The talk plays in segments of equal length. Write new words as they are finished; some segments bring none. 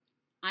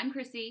I'm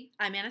Chrissy.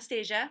 I'm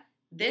Anastasia.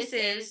 This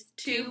is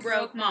Two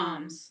Broke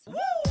Moms.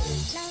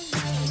 As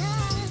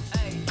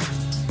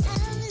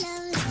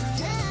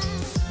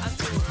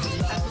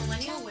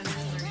millennial women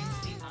learning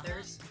to be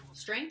mothers,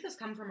 strength has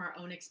come from our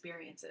own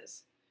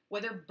experiences.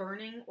 Whether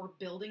burning or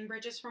building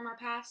bridges from our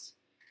past,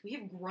 we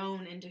have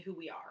grown into who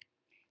we are.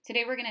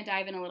 Today we're going to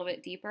dive in a little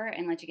bit deeper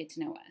and let you get to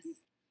know us.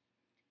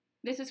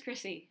 This is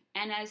Chrissy,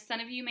 and as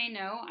some of you may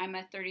know, I'm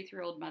a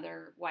 33-year-old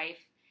mother, wife,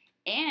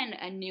 and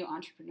a new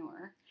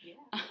entrepreneur.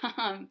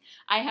 Yeah.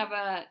 I have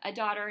a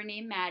daughter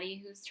named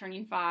Maddie who's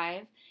turning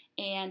 5,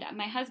 and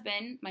my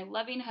husband, my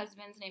loving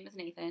husband's name is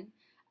Nathan.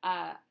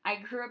 I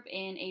grew up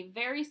in a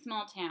very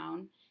small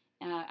town.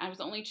 I was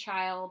the only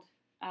child.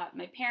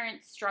 My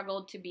parents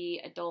struggled to be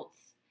adults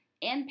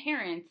and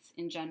parents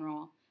in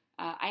general.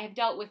 I have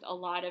dealt with a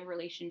lot of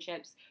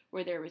relationships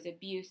where there was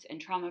abuse and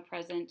trauma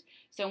present.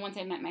 So once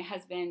I met my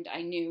husband,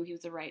 I knew he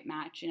was the right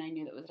match, and I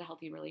knew that it was a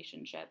healthy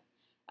relationship.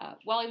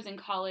 While I was in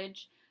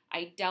college,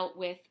 I dealt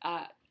with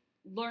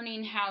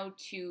learning how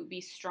to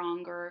be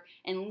stronger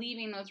and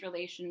leaving those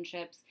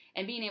relationships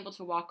and being able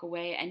to walk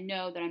away and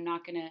know that I'm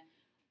not going to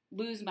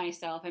lose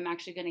myself. I'm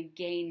actually going to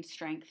gain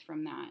strength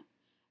from that.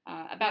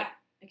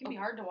 It can be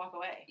hard to walk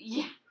away.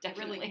 Yeah,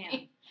 definitely. It really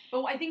can.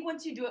 But I think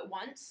once you do it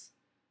once,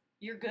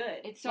 you're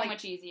good. It's so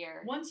much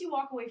easier. Once you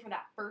walk away for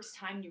that first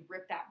time you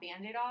rip that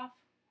Band-Aid off,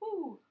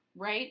 whoo.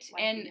 Right?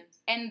 Begins.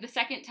 And the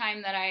second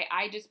time that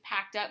I just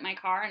packed up my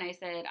car and I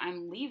said,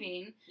 I'm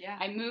leaving. Yeah.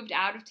 I moved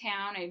out of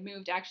town. I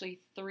moved actually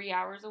 3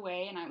 hours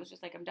away, and I was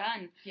just like, I'm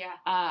done. Yeah.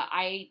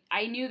 I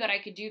knew that I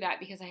could do that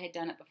because I had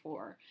done it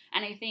before.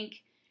 And I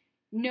think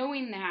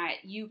knowing that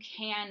you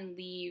can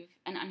leave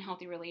an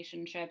unhealthy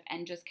relationship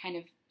and just kind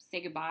of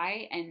say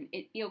goodbye and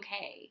it be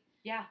okay.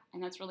 Yeah.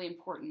 And that's really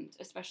important,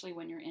 especially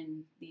when you're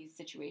in these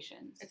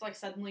situations. It's like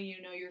suddenly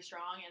you know you're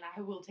strong and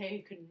I will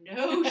take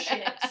no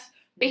shit.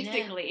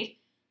 Basically.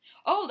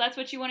 Oh, that's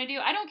what you want to do?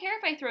 I don't care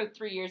if I throw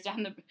 3 years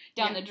down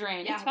the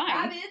drain. Yeah. It's fine.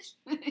 Yeah,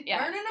 bitch.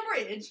 Yeah. Burning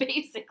a bridge.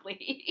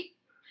 Basically.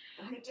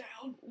 Burn it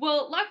down.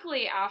 Well,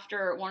 luckily,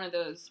 after one of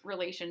those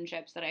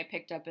relationships that I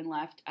picked up and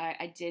left,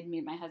 I did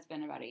meet my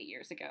husband about 8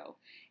 years ago.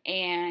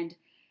 And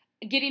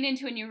getting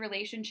into a new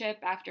relationship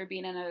after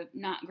being in a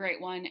not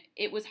great one,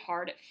 it was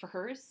hard at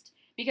first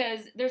because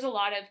there's a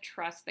lot of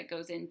trust that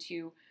goes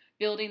into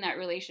building that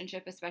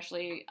relationship,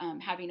 especially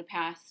having a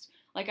past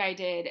like I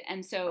did.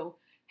 And so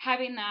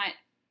having that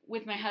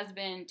with my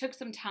husband took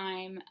some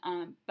time,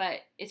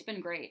 but it's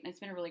been great. And it's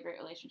been a really great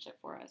relationship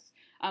for us.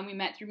 We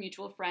met through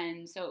mutual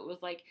friends. So it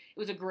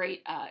was a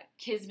great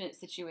kismet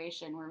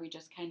situation where we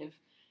just kind of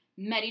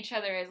met each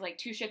other as like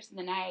two ships in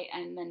the night.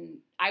 And then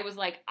I was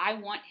like, I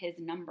want his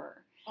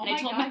number. Oh and my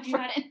I told God, my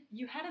friend.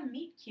 you had a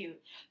meet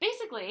cute.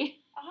 Basically.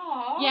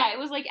 Oh. Yeah, it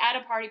was like at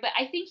a party, but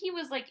I think he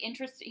was like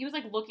interested. He was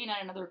like looking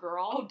at another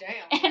girl. Oh,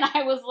 damn. And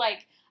I was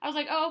like,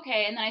 oh,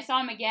 okay. And then I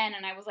saw him again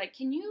and I was like,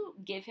 can you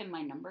give him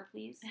my number,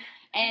 please?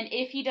 And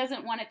if he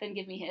doesn't want it, then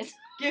give me his.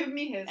 Give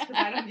me his, because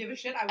I don't give a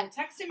shit. I will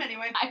text him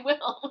anyway. I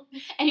will.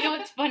 And you know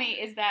what's funny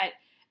is that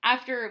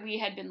after we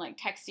had been like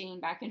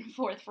texting back and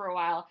forth for a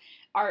while,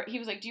 he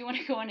was like, do you want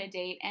to go on a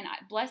date? And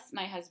bless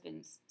my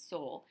husband's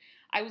soul,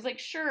 I was like,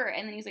 sure.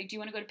 And then he's like, do you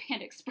want to go to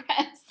Panda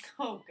Express?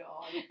 Oh,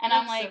 God. And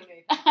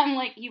I'm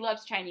like, he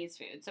loves Chinese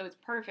food, so it's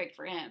perfect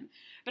for him.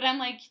 But I'm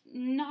like,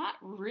 not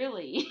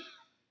really.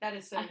 That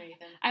is so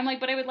Nathan. I'm like,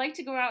 but I would like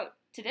to go out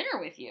to dinner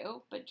with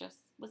you, but just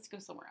let's go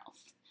somewhere else.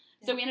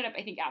 Yeah. So we ended up,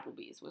 I think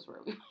Applebee's was where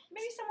we went.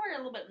 Maybe somewhere a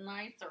little bit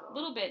nicer. A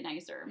little bit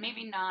nicer.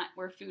 Maybe not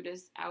where food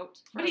is out.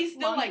 But he's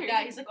still like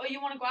that. He's like, oh,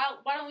 you want to go out?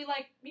 Why don't we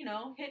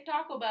hit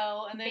Taco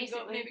Bell and then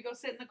maybe go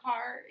sit in the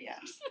car? Yeah.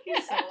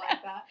 He's so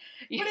like that.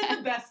 Yeah. But in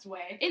the best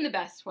way. In the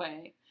best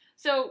way.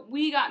 So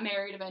we got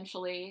married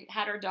eventually,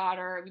 had our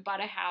daughter, we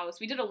bought a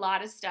house. We did a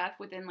lot of stuff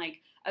within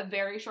like a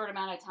very short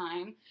amount of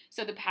time.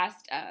 So the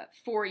past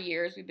 4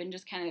 years, we've been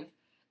just kind of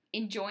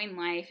enjoying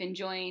life,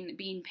 enjoying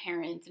being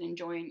parents, and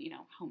enjoying,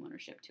 home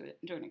ownership to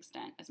an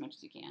extent as much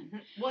as you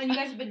can. Well, and you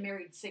guys have been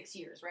married 6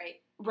 years,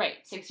 right? Right,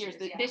 6 years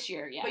this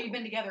year, yeah. But you've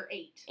been together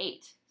 8.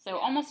 8, so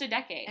almost a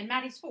decade. And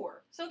Maddie's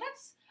 4, so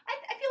that's,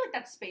 I feel like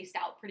that's spaced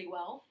out pretty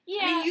well. Yeah.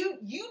 I mean,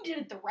 you did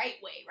it the right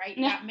way, right?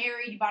 You got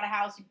married, you bought a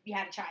house, you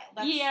had a child.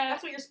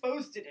 That's what you're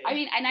supposed to do. I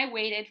mean, and I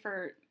waited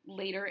for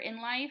later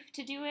in life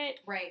to do it.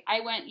 Right.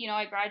 I went,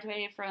 I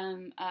graduated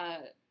from a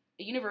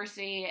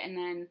university and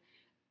then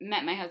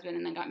met my husband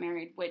and then got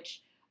married,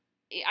 which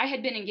I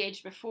had been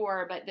engaged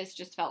before, but this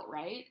just felt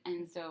right.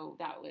 And so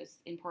that was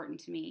important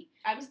to me.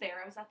 I was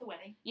there. I was at the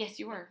wedding. Yes,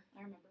 you were.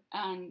 I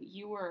remember.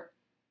 You were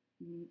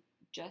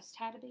just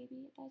had a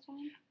baby at that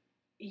time?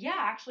 Yeah,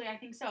 actually, I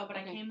think so. But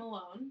okay. I came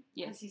alone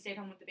because he stayed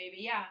home with the baby.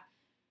 Yeah,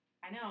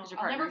 I know.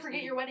 I'll never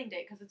forget your wedding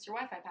date because it's your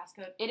Wi-Fi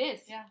passcode. It is.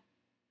 Yeah.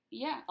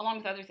 Yeah, along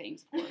with other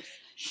things, of course.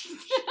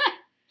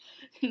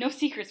 No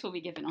secrets will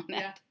be given on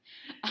that.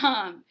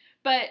 Yeah.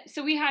 But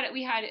so we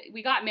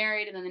got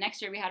married, and then the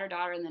next year we had our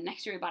daughter, and the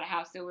next year we bought a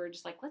house. So we were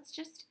just like, let's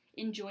just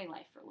enjoy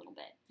life for a little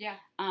bit. Yeah.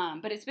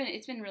 But it's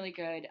been really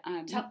good.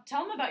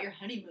 Tell them about your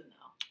honeymoon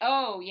though.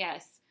 Oh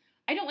yes.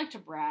 I don't like to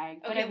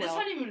brag, but Okay, I will. this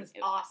honeymoon is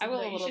awesome. I will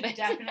though. a little You bit. should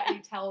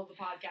definitely tell the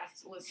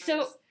podcast listeners.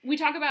 So we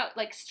talk about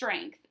like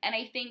strength, and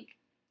I think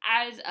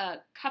as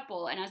a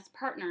couple and as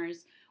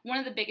partners, one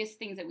of the biggest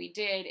things that we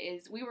did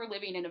is we were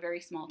living in a very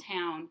small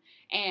town,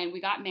 and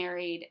we got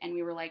married, and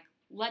we were like,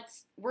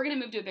 we're gonna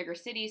move to a bigger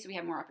city so we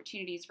have more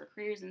opportunities for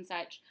careers and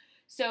such.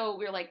 So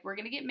we were like, we're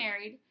gonna get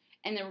married,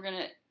 and then we're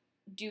gonna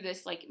do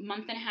this like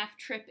month and a half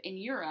trip in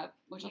Europe,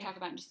 which I'll talk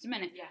about in just a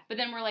minute. Yeah. But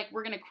then we're like,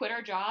 we're gonna quit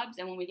our jobs,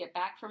 and when we get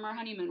back from our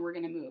honeymoon, we're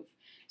gonna move.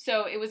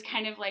 So it was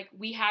kind of like,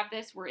 we have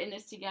this, we're in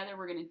this together,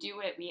 we're gonna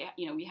do it.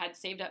 We had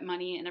saved up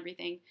money and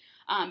everything,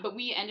 but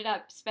we ended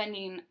up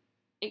spending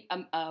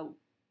a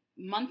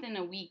month and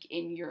a week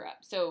in Europe.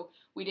 So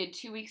we did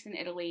 2 weeks in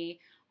Italy.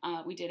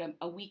 We did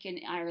a week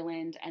in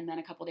Ireland, and then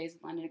a couple days in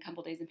London, a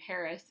couple days in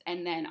Paris,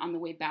 and then on the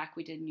way back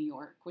we did New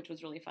York, which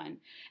was really fun.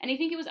 And I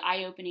think it was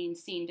eye-opening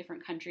seeing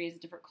different countries,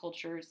 different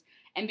cultures,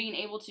 and being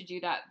able to do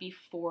that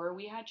before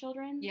we had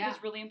children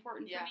was really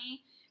important for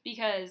me,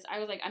 because I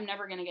was like, I'm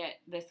never going to get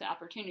this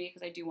opportunity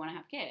because I do want to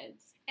have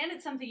kids. And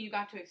it's something you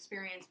got to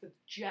experience with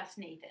just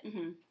Nathan.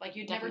 Mm-hmm. Like,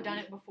 you'd never done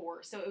it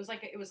before, so it was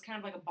kind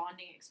of like a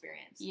bonding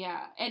experience.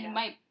 Yeah, and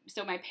my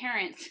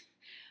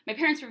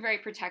parents were very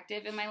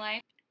protective in my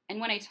life. And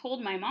when I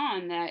told my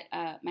mom that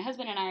my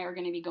husband and I are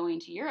going to be going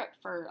to Europe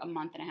for a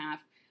month and a half,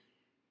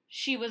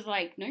 she was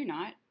like, "No, you're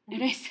not."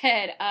 And I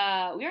said,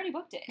 "We already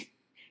booked it,"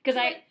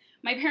 because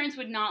my parents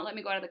would not let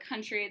me go out of the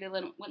country. They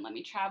wouldn't let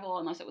me travel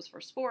unless it was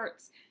for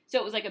sports. So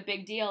it was like a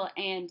big deal.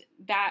 And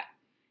that,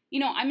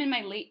 I'm in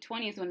my late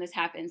 20s when this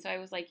happened. So I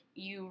was like,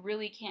 you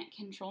really can't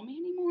control me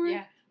anymore.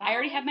 Yeah. I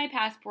already had my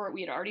passport.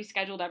 We had already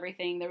scheduled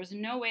everything. There was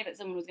no way that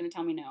someone was going to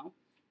tell me no.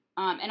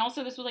 And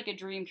also, this was like a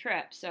dream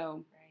trip.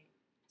 So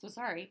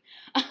sorry.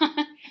 And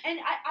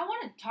I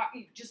want to talk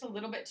just a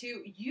little bit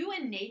too. You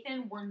and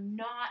Nathan were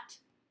not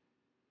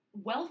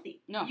wealthy.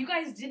 No. You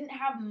guys didn't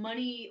have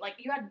money. Like,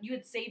 you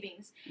had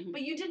savings, mm-hmm.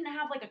 but you didn't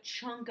have like a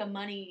chunk of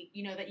money,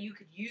 that you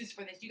could use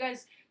for this. You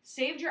guys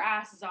saved your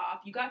asses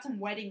off. You got some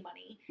wedding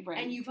money,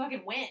 and you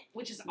fucking went,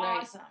 which is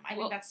awesome. I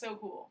think that's so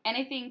cool. And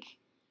I think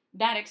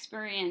that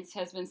experience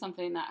has been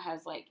something that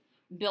has like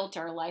built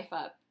our life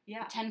up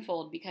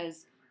tenfold,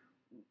 because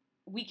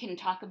we can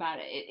talk about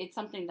it. It's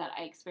something that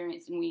I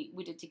experienced and we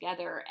did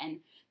together, and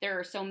there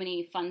are so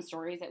many fun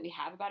stories that we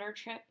have about our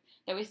trip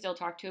that we still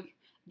talk to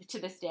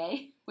this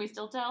day. We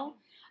still tell.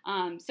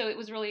 So it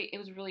was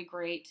really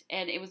great,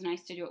 and it was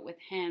nice to do it with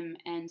him,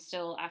 and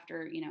still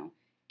after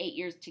 8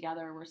 years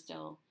together, we're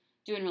still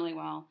doing really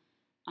well.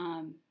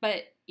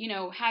 But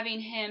having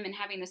him and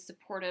having this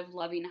supportive,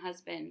 loving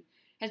husband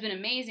has been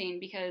amazing,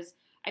 because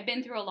I've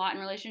been through a lot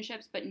in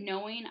relationships, but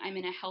knowing I'm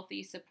in a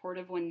healthy,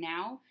 supportive one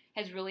now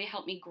has really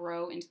helped me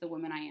grow into the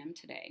woman I am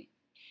today.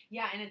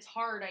 Yeah, and it's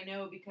hard, I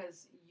know,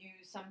 because you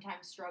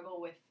sometimes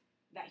struggle with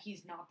that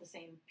he's not the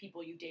same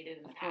people you dated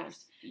in the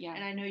past. Yeah.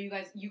 And I know you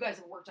guys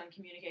have worked on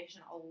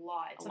communication a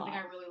lot. It's something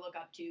I really look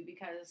up to,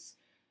 because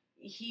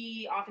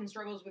he often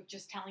struggles with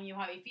just telling you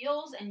how he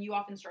feels, and you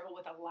often struggle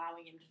with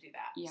allowing him to do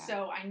that. Yeah.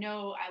 So I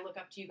know I look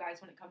up to you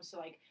guys when it comes to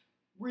like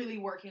really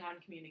working on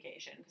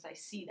communication, because I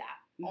see that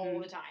all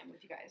the time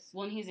with you guys.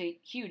 Well, and he's a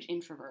huge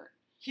introvert.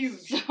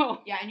 Huge.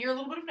 So, yeah, and you're a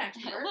little bit of an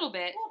extrovert. A little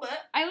bit.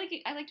 I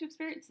like to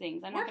experience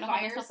things. I'm not going to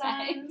hold myself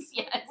back.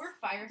 Yes. We're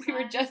fire signs. We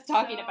were just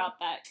talking about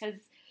that,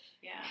 because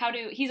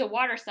he's a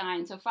water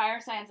sign, so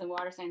fire signs and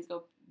water signs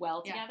go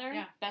well together.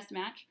 Yeah. Best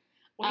match.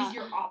 Well, he's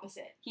your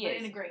opposite. He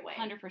is. In a great way.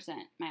 100%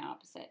 my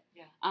opposite.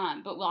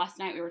 Yeah. But last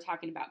night we were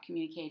talking about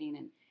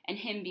communicating and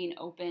him being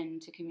open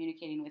to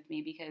communicating with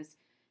me, because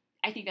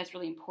I think that's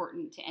really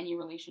important to any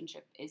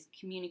relationship, is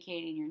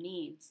communicating your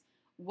needs,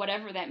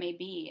 whatever that may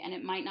be. And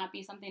it might not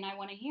be something I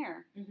want to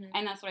hear. Mm-hmm.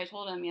 And that's what I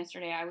told him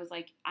yesterday. I was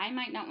like, I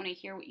might not want to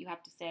hear what you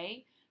have to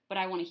say, but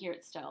I want to hear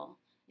it still.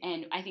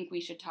 And I think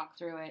we should talk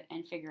through it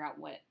and figure out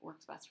what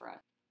works best for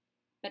us.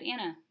 But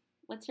Anna,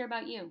 let's hear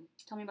about you.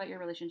 Tell me about your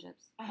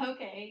relationships.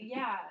 Okay,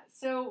 yeah.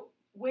 So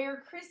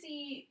where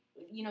Chrissy,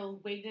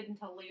 waited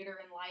until later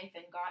in life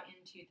and got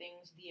into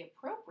things the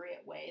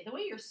appropriate way, the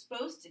way you're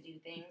supposed to do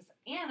things,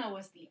 Anna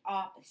was the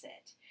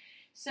opposite.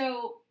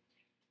 So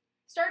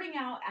starting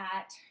out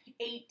at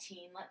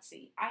 18, let's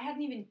see, I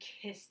hadn't even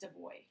kissed a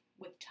boy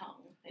with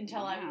tongue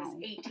until I was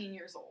 18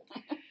 years old.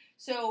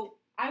 So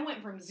I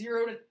went from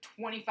 0 to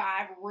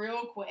 25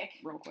 real quick.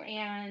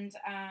 And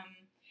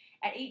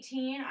at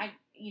 18, I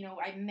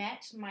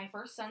met my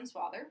first son's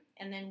father,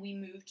 and then we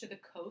moved to the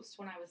coast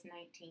when I was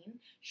 19.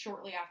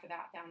 Shortly after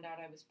that, found out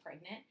I was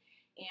pregnant,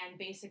 and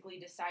basically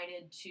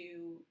decided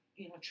to,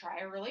 try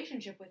a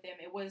relationship with him.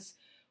 It was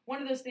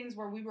one of those things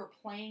where we were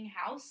playing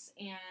house,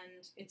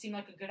 and it seemed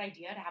like a good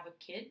idea to have a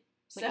kid.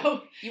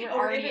 So you were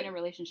already in a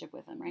relationship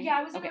with him, right? Yeah,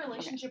 I was in a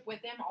relationship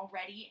with him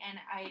already, and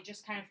I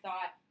just kind of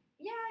thought,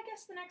 yeah, I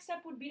guess the next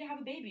step would be to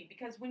have a baby,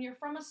 because when you're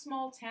from a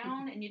small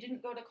town and you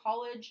didn't go to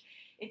college,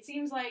 it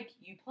seems like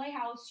you play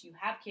house, you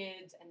have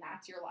kids, and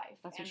that's your life.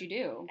 That's what you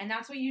do. And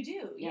that's what you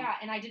do, yeah.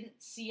 And I didn't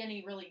see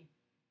any really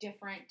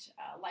different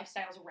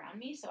lifestyles around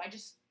me, so I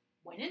just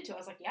went into it. I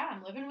was like, yeah,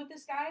 I'm living with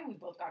this guy. We've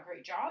both got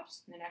great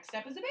jobs. And the next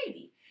step is a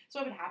baby.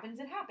 So if it happens,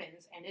 it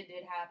happens. And it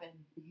did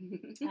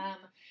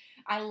happen.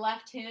 I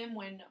left him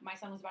when my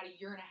son was about a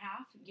year and a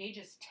half. Gage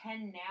is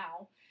 10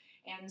 now.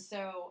 And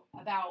so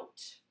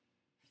about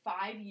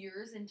 5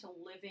 years into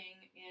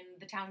living in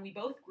the town we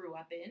both grew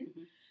up in,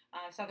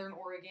 Southern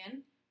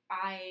Oregon,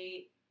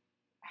 I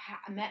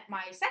met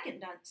my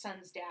second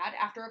son's dad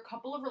after a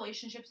couple of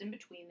relationships in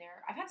between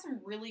there. I've had some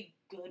really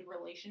good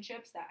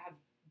relationships that have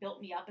built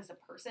me up as a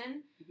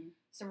person.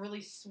 Some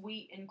really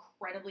sweet,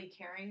 incredibly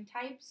caring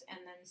types, and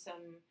then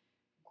some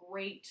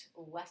great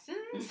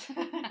lessons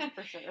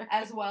for sure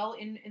as well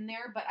in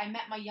there. But I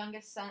met my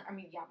youngest son's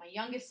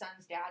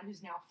dad,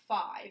 who's now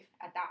 5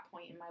 at that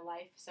point in my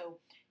life. So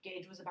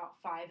Gage was about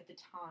 5 at the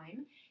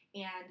time,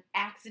 and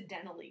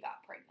accidentally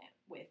got pregnant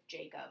with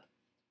Jacob.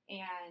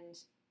 And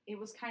it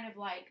was kind of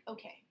like,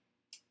 okay,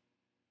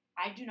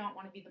 I do not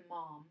want to be the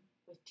mom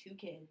with 2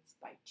 kids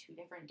by 2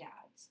 different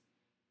dads.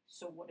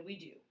 So what do we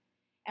do?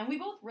 And we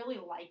both really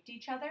liked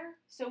each other,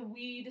 so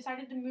we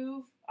decided to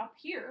move up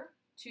here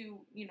to,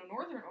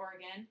 Northern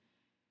Oregon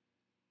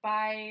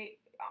by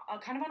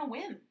kind of on a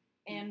whim.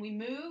 And we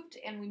moved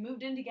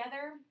in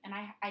together, and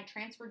I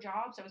transferred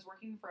jobs. I was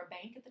working for a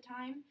bank at the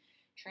time,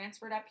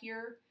 transferred up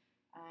here.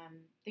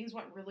 Things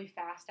went really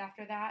fast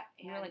after that.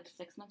 And you were like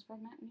 6 months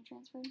pregnant when you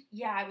transferred?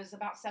 Yeah, I was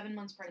about 7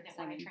 months pregnant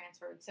when I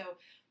transferred. So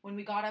when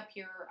we got up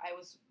here, I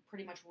was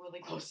pretty much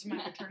really close to my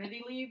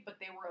maternity leave, but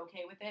they were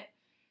okay with it.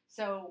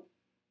 So,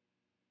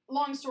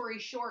 long story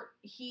short,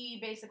 he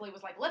basically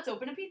was like, let's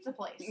open a pizza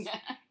place.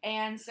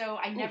 And so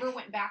I never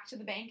went back to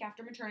the bank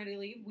after maternity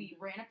leave. We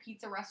ran a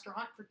pizza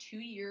restaurant for 2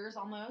 years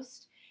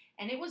almost.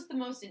 And it was the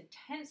most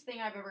intense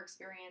thing I've ever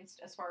experienced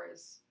as far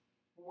as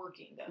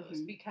working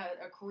goes, because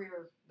a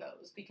career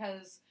goes,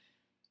 because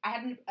I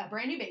had a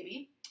brand new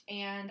baby,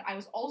 and I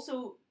was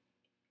also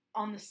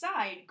on the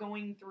side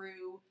going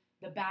through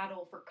the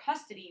battle for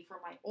custody for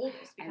my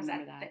oldest, because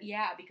at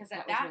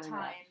that time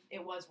rough.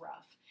 It was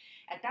rough.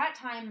 At that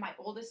time, my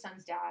oldest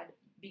son's dad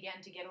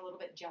began to get a little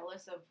bit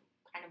jealous of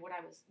kind of what I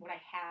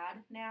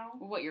had now.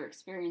 What you're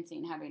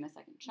experiencing, having a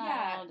second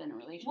child and a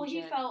relationship. Well,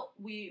 he felt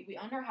we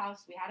owned our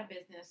house, we had a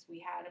business, we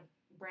had a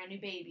brand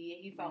new baby.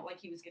 He felt like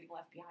he was getting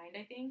left behind,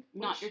 I think.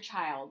 Not your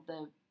child,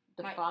 the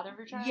father of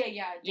your child?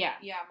 Yeah,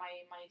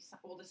 my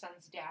oldest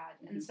son's dad.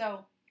 And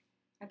so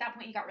at that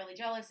point, he got really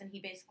jealous, and he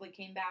basically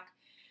came back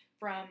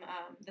from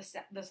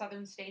the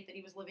southern state that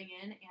he was living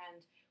in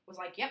and was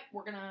like, yep,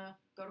 we're going to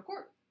go to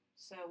court.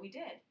 So we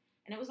did.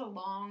 And it was a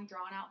long,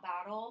 drawn-out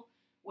battle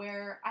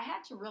where I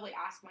had to really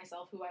ask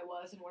myself who I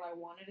was and what I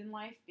wanted in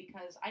life,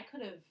 because I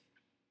could have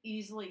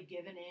easily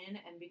given in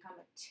and become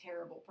a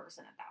terrible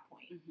person at that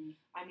point.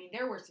 I mean,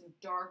 there were some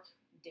dark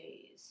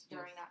days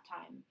during that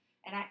time.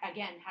 And I,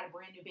 again, had a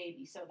brand new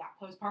baby, so that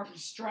postpartum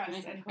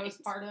stress and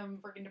postpartum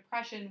freaking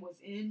depression was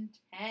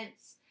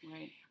intense.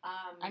 Right.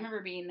 I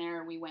remember being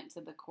there. We went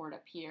to the court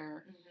up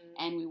here,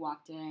 and we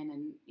walked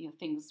in, and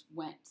things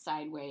went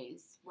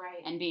sideways.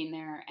 Right. And being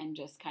there, and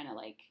just kind of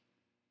like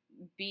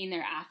being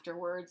there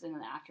afterwards and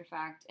the after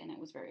fact, and it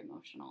was very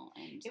emotional.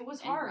 And it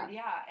was hard,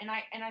 yeah. And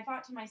I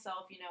thought to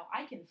myself,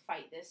 I can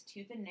fight this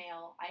tooth and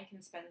nail. I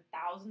can spend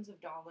thousands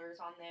of dollars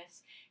on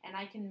this, and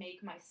I can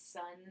make my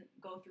son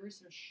go through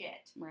some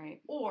shit. Right.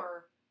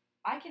 Or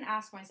I can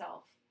ask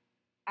myself,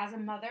 as a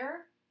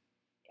mother,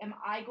 am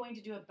I going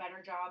to do a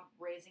better job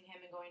raising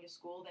him and going to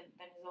school than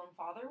his own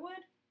father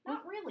would?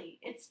 Not really.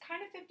 It's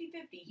kind of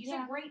 50-50. He's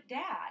a great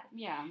dad.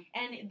 Yeah.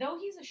 And though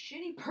he's a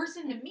shitty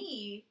person to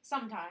me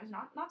sometimes,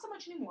 not so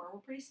much anymore, we're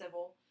pretty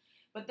civil,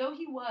 but though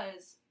he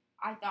was,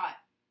 I thought,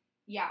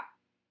 yeah,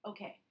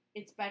 okay,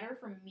 it's better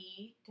for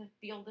me to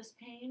feel this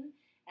pain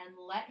and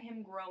let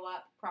him grow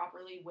up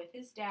properly with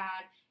his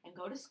dad and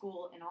go to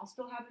school, and I'll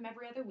still have him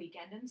every other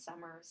weekend and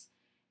summers.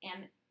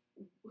 And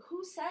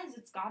who says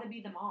it's got to be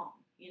the mom,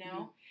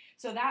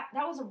 So that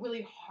was a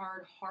really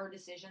hard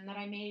decision that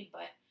I made,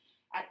 but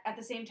at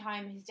the same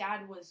time, his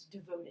dad was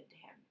devoted to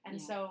him.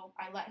 And so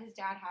I let his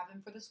dad have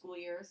him for the school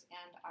years,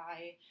 and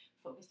I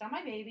focused on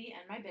my baby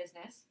and my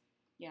business.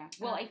 Yeah.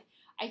 Well,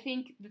 I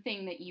think the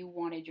thing that you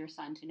wanted your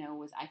son to know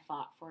was I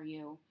fought for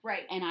you.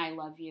 Right. And I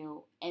love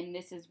you. And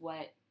this is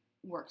what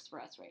works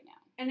for us right now.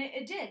 And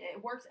it did.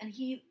 It works. And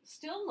he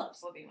still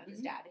loves living with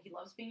his dad. He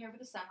loves being here for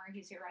the summer.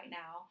 He's here right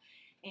now.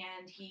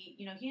 And he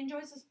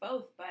enjoys us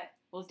both, but...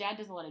 Well, his dad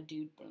does a lot of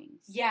dude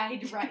things. Yeah,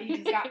 he's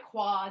got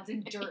quads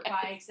and dirt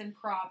bikes and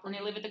property. And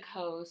they live at the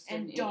coast.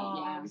 And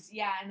dogs.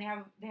 Yeah, and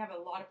they have a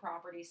lot of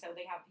property, so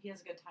he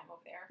has a good time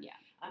over there. Yeah.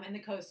 And the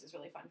coast is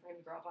really fun for him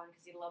to grow up on,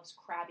 because he loves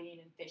crabbing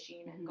and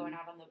fishing and going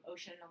out on the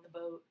ocean on the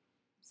boat.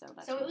 So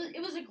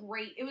it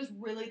was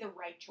really the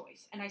right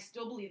choice, and I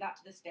still believe that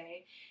to this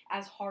day,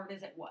 as hard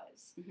as it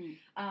was.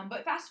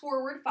 But fast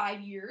forward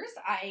 5 years,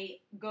 I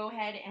go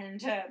ahead and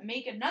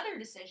make another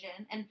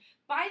decision. And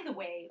by the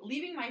way,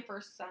 leaving my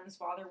first son's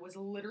father was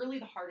literally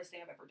the hardest thing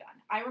I've ever done.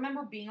 I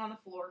remember being on the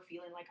floor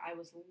feeling like I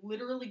was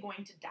literally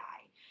going to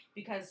die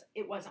because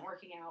it wasn't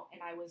working out,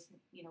 and I was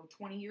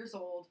 20 years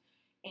old,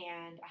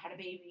 and I had a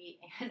baby,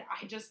 and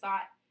I just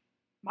thought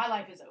my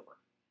life is over.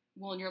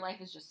 Well, and your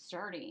life is just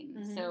starting.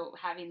 Mhm. So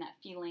having that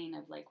feeling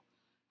of like,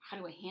 how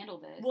do I handle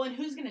this? Well, and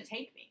who's going to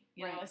take me?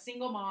 You know, Right. a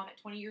single mom at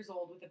 20 years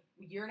old with a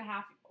year and a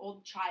half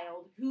old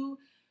child. Who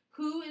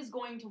is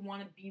going to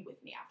want to be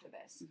with me after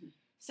this? Mhm.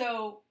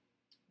 So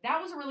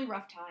that was a really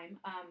rough time.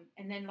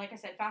 And then, like I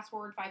said, fast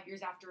forward 5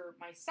 years after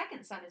my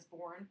second son is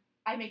born,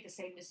 I make the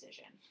same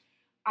decision.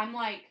 I'm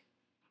like,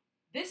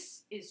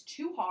 this is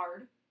too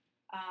hard.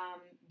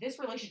 This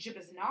relationship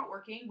is not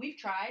working. We've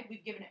tried.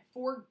 We've given it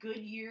 4 good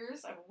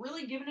years of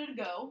really giving it a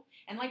go.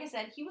 And like I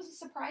said, he was a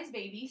surprise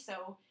baby,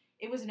 so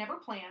it was never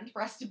planned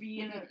for us to be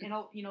in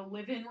a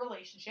live-in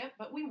relationship,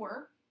 but we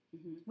were.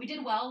 Mhm. We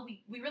did well.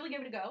 We really gave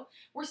it a go.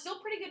 We're still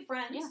pretty good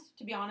friends, Yeah.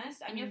 to be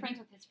honest. And you're friends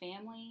with his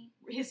family.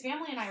 His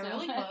family and I are So-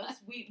 really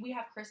close. We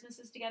have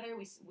Christmases together.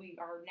 We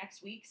are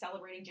next week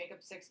celebrating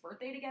Jacob's 6th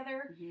birthday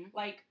together. Mhm.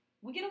 Like,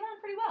 we get along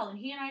pretty well, and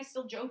he and I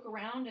still joke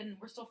around, and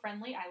we're still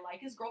friendly. I like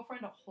his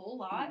girlfriend a whole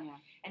lot, Yeah.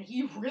 and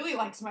he really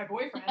likes my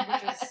boyfriend,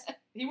 which is,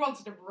 he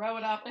wants to bro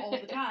it up all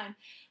the time.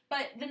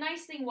 But the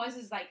nice thing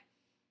is like,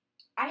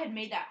 I had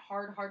made that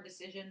hard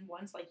decision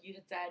once, like you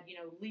had said, you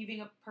know,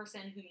 leaving a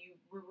person who you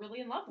were really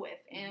in love with,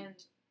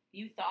 and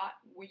you thought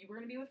you were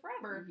going to be with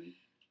forever. Mhm.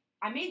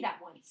 I made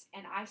that once,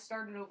 and I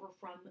started over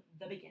from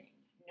the beginning.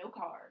 No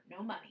car,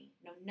 no money,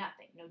 no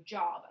nothing, no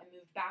job. I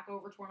moved back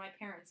over to where my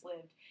parents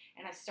lived,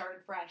 and I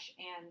started fresh.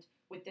 And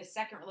with this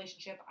second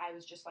relationship, I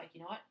was just like,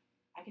 you know what?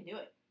 I can do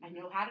it. I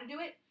know how to do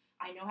it.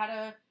 I know how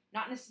to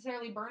not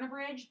necessarily burn a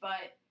bridge,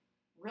 but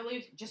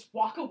really just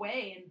walk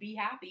away and be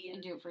happy.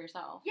 And do it for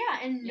yourself. Yeah,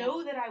 and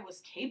know that I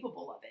was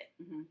capable of it.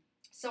 Mhm.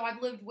 So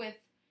I've lived with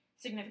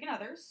significant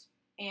others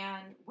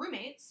and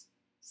roommates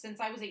since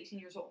I was 18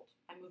 years old.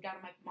 I moved out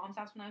of my mom's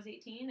house when I was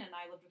 18, and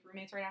I lived with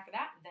roommates right after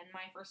that. Then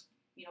my first,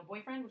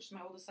 boyfriend, which is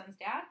my oldest son's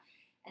dad,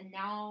 and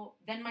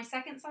then my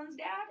second son's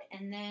dad,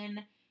 and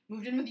then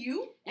moved in with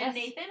you and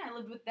Yes. Nathan. I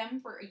lived with them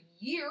for a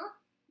year.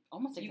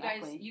 Almost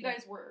exactly. You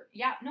guys were,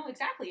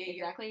 exactly a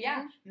year. Exactly a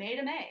Yeah, year. May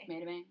to May. May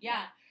to May.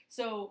 Yeah.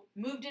 So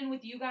moved in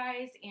with you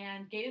guys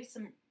and gave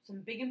some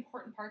big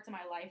important parts of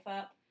my life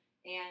up,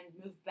 and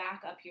moved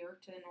back up here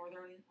to the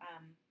northern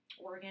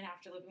Oregon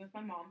after living with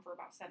my mom for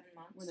about 7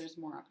 months. Where there's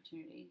more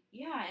opportunity.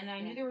 Yeah, and I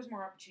Yeah. knew there was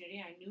more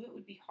opportunity. I knew it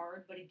would be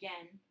hard, but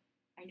again,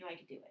 I knew I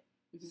could do it.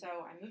 Mhm.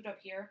 So I moved up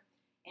here,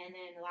 and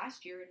then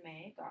last year in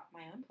May, got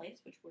my own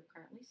place, which we're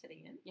currently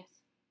sitting in.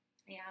 Yes.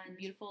 And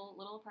Beautiful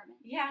little apartment.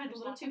 yeah, I had a Which is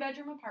little awesome.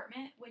 2-bedroom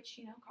apartment, which,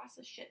 costs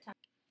a shit ton.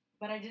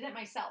 But I did it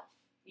myself,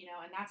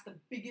 and that's the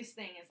biggest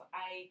thing is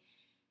I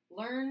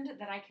learned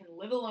that I can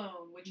live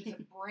alone, which is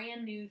a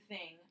brand new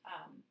thing.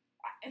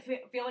 I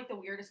feel like the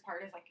weirdest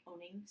part is like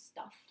owning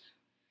stuff.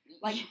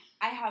 Like,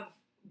 I have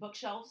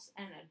bookshelves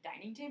and a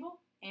dining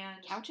table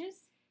and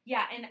Couches?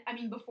 yeah, and I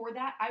mean before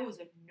that I was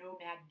a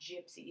nomad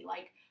gypsy.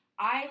 Like,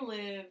 I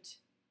lived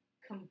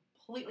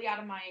completely out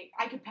of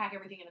I could pack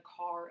everything in a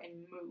car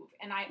and move,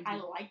 and I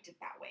Mhm. liked it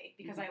that way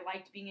because I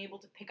liked being able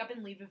to pick up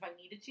and leave if I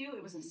needed to.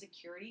 It was a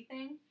security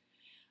thing.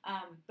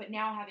 But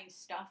now having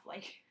stuff,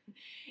 like,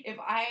 if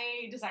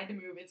I decide to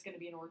move, it's going to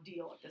be an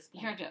ordeal at this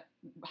point. You have to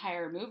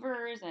hire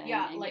movers and,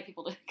 Yeah, and like- get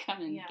people to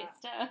come and yeah. get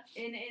stuff.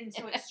 And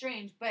so it's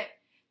strange. But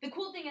the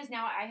cool thing is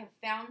now I have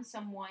found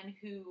someone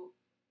who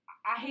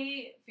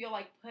I feel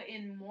like put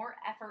in more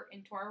effort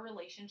into our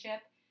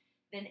relationship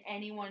than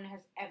anyone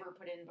has ever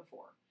put in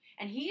before.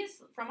 And he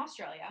is from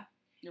Australia.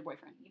 Your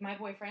boyfriend. My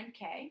boyfriend,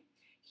 Kay.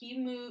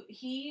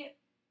 He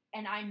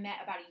and I met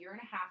about a year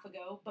and a half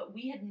ago, but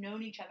we had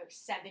known each other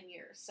 7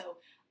 years. So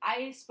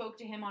I spoke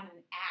to him on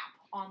an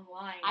app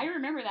online. I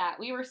remember that.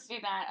 We were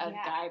sitting at a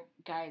Yeah.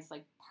 guy's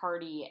like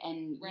party,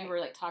 and Right. you were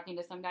like talking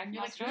to some guy from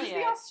You're like, Australia. who's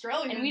the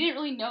Australian? And we didn't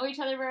really know each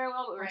other very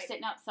well, but we were Right.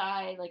 sitting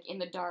outside like in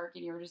the dark,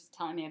 and you were just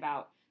telling me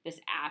about this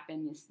app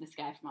and this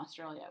guy from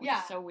Australia, which Yeah,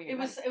 is so weird. It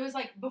was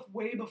like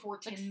way before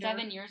like Tinder.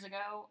 7 years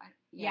ago.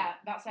 Yeah,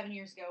 about 7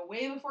 years ago,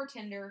 way before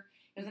Tinder.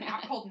 It was an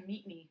app called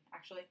Meet Me,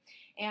 actually,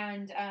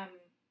 and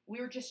we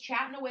were just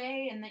chatting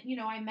away. And then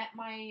I met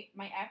my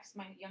ex,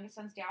 my youngest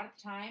son's dad at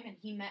the time, and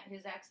he met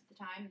his ex at the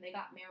time, and they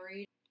got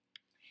married.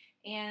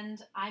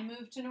 And I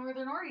moved to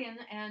Northern Oregon,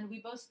 and we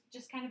both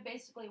just kind of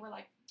basically were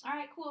like, all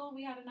right, cool,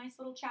 we had a nice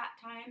little chat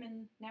time,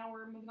 and now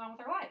we're moving on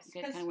with our lives.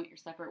 You guys kind of went your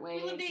separate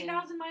ways. We lived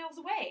 8,000 miles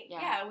away. Yeah.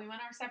 Yeah, we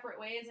went our separate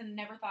ways and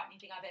never thought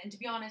anything of it. And to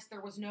be honest,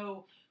 there was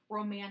no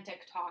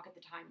romantic talk at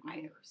the time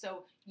either.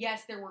 So,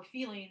 yes, there were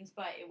feelings,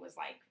 but it was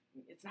like,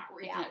 it's not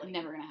reality. It's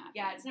never going to happen.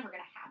 Yeah, it's never going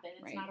to happen.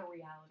 It's Right. not a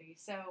reality.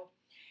 So,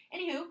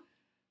 anywho,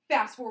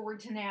 fast forward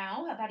to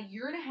now, about a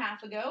year and a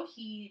half ago,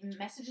 he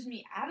messages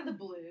me out of the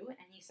blue, and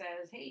he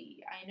says,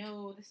 hey, I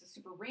know this is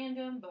super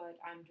random, but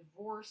I'm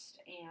divorced,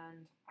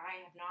 and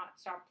I have not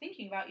stopped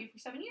thinking about you for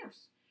 7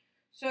 years.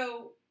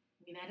 So,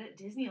 we met at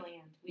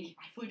Disneyland.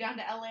 I flew down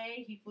to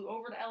LA, he flew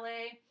over to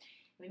LA.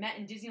 We met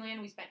in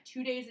Disneyland. We spent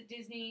 2 days at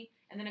Disney,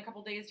 and then a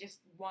couple days just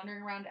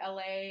wandering around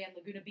LA and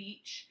Laguna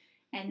Beach.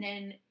 And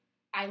then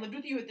I lived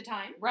with you at the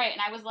time. Right,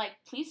 and I was like,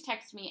 please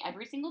text me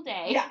every single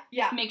day.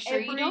 Yeah. Make sure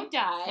you don't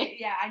die.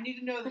 Yeah, I need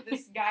to know that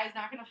this guy's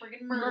not going to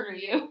friggin' murder Murder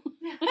you.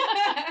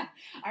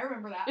 I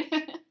remember that.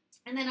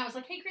 And then I was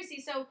like, hey,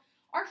 Chrissy, so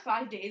Our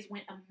 5 days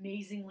went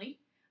amazingly.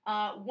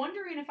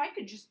 Wondering if I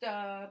could just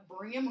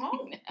bring him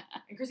home.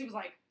 And Chrissy was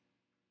like,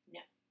 no,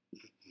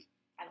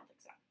 I don't think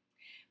so.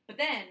 But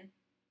then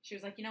she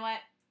was like, you know what?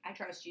 I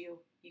trust you.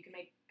 You can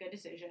make good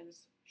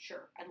decisions.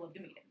 Sure, I'd love to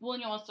meet him. Well,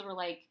 and you also were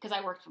like, because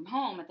I worked from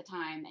home at the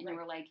time, and you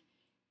were like,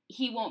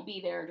 he won't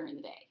be there during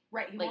the day.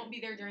 Right, he won't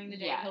be there during the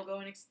day. Yeah. He'll go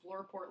and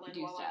explore Portland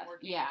Do while stuff. I'm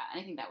working. Yeah,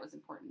 and I think that was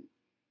important.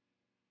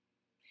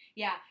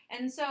 Yeah,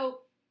 and so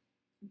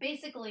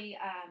basically,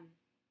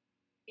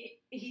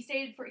 he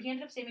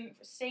ended up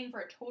staying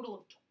for a total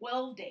of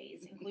 12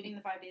 days, including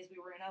the 5 days we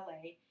were in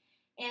LA.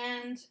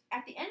 And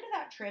at the end of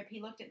that trip,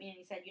 he looked at me and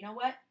he said, you know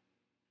what?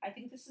 I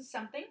think this is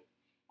something,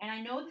 and I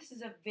know this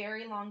is a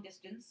very long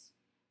distance,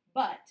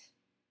 but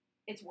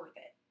it's worth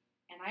it.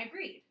 And I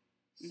agreed.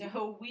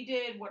 So we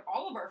did what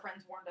all of our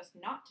friends warned us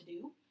not to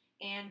do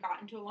and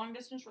got into a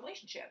long-distance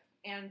relationship.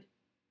 And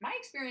my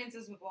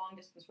experiences with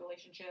long-distance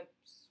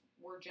relationships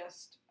were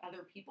just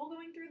other people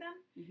going through them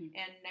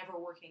and never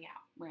working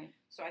out. Right.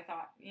 So I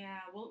thought, yeah,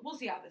 we'll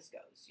see how this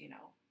goes, you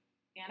know.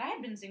 And I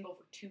had been single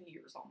for 2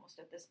 years almost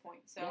at this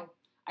point, so... Yeah.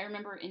 I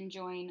remember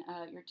enjoying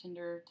your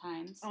Tinder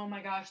times. Oh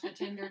my gosh, the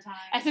Tinder times.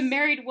 As a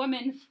married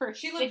woman for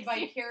She lived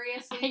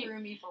vicariously through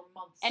me for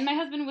months. And my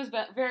husband was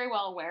very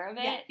well aware of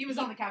it. Yeah, he was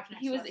on the couch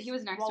next to us. He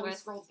was next while to we us.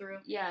 scrolled through.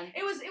 Yeah.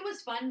 It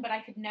was fun, but I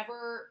could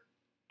never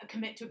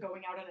commit to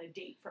going out on a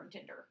date from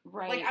Tinder.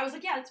 Right. Like, I was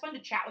like, yeah, it's fun to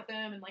chat with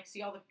them and, like,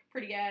 see all the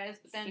pretty guys,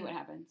 but then... See what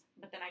happens.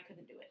 But then I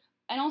couldn't do it.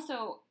 And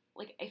also,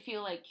 like, I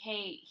feel like,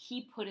 hey,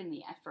 he put in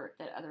the effort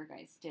that other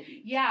guys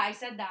didn't. Yeah, I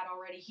said that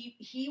already.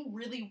 He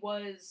really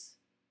was...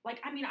 Like,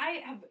 I mean,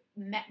 I have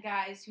met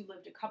guys who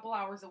lived a couple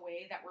hours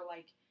away that were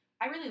like,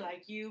 I really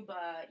like you,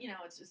 but, you know,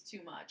 it's just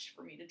too much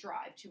for me to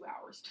drive 2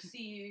 hours to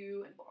see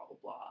you, and blah, blah,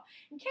 blah.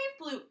 And Kay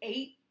flew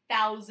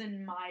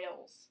 8,000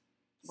 miles.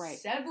 Right.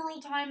 Several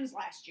times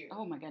last year.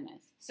 Oh, my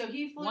goodness. So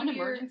he flew One here,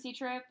 emergency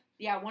trip?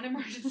 Yeah, one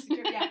emergency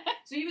trip, yeah.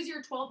 So he was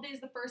here 12 days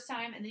the first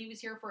time, and then he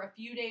was here for a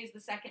few days the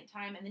second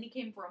time, and then he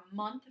came for a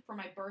month for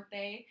my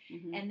birthday,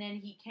 and then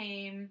he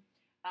came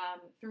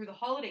through the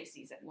holiday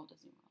season. Walt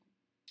Disney World.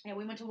 Yeah,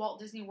 we went to Walt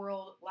Disney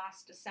World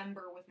last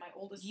December with my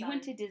oldest son. You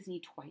went to Disney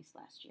twice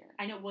last year.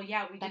 I know. Well,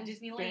 yeah, we did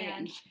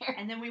Disneyland,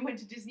 and then we went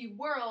to Disney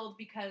World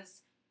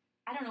because,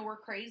 I don't know, we're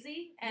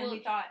crazy, and we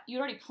thought... You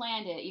already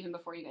planned it even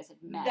before you guys had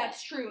met.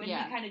 That's true, and he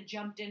kind of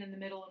jumped in the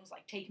middle and was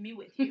like, take me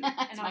with you. And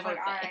I was like,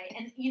 all right.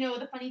 And, you know,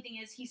 the funny thing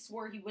is, he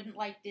swore he wouldn't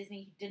like Disney.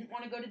 He didn't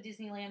want to go to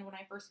Disneyland when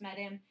I first met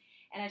him,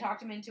 and I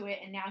talked him into it,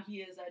 and now he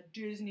is a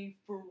Disney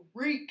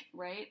freak.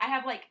 Right? I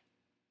have, like,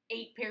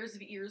 8 pairs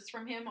of ears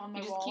from him on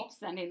my wall. He keeps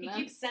sending them.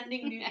 He keeps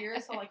sending new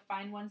ears. He'll, like,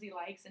 find ones he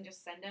likes and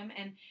just send them.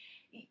 And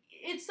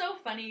it's so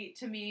funny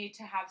to me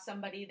to have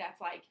somebody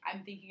that's like,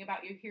 I'm thinking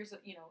about you. Here's a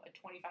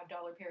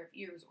 $25 pair of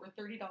ears or a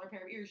 $30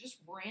 pair of ears just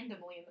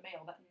randomly in the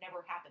mail. That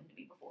never happened to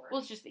me before. Well,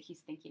 it's just that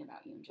he's thinking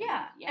about you in general.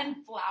 Yeah. And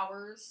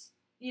flowers.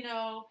 You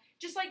know,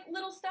 just like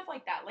little stuff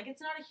like that. Like,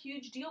 it's not a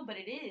huge deal, but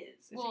it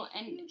is. It's a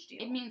huge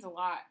deal. It means a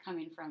lot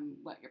coming from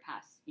your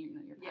past.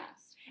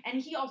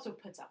 And he also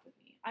puts up with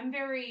me. I'm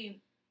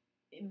very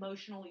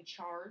emotionally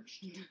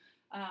charged.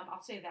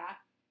 I'll say that.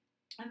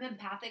 I'm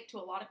empathic to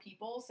a lot of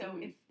people, so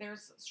if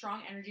there's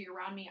strong energy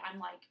around me, I'm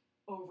like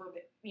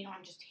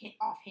I'm just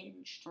off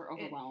hinged or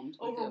overwhelmed.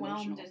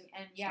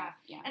 And yeah.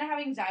 And I have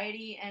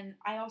anxiety, and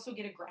I also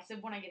get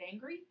aggressive when I get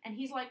angry. And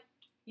he's like,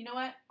 you know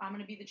what? I'm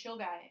gonna be the chill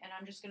guy, and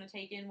I'm just gonna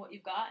take in what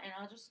you've got, and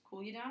I'll just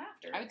cool you down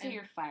after. I would say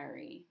you're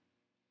fiery.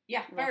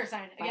 Yeah, fire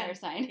sign. Fire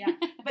sign. Yeah,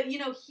 but you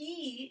know,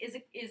 he is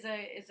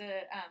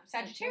a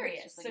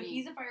Sagittarius, so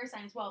he's a fire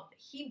sign as well. But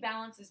he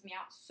balances me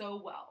out so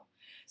well.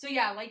 So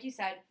yeah, like you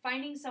said,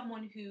 finding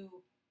someone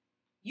who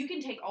you can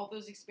take all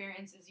those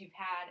experiences you've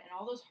had and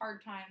all those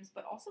hard times,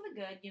 but also the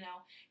good. You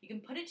know, you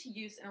can put it to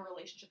use in a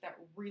relationship that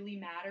really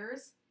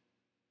matters,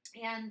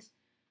 and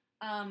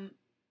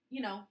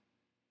you know,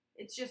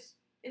 it's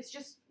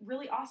just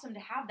really awesome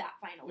to have that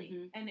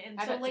finally. And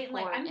so late in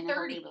life, I'm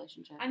 30.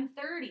 I'm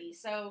 30,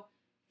 so.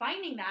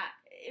 Finding that,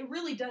 it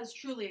really does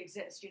truly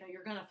exist. You know,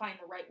 you're going to find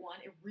the right one.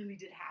 It really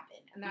did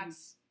happen. And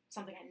that's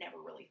something I never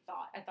really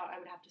thought. I thought I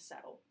would have to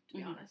settle, to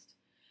be honest.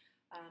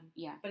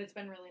 But it's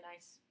been really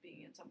nice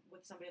being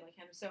with somebody like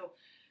him. So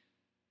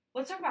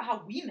let's talk about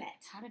how we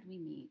met. How did we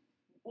meet?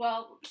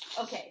 Well,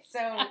 okay,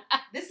 so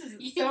this is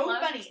you so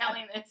love funny.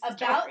 Telling this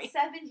about story.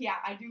 7, yeah,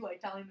 I do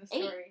like telling this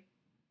story.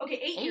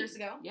 Okay, 8 years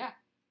ago. Yeah.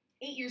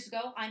 8 years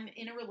ago, I'm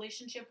in a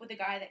relationship with a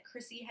guy that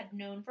Chrissy had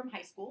known from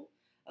high school.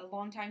 A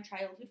longtime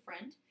childhood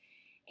friend,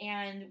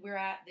 and we're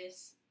at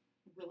this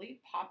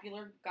really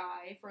popular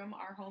guy from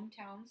our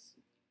hometowns.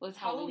 Was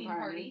Halloween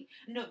party?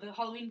 No, the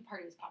Halloween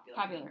party is popular.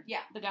 Popular,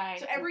 yeah. The guy.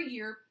 So every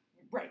year,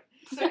 right?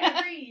 So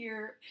every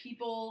year,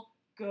 people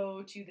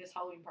go to this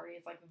Halloween party.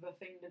 It's like the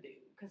thing to do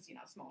because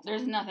small town.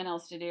 There's nothing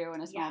else to do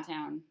in a small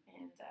town.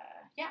 And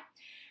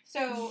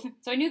so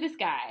I knew this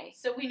guy.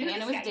 So we knew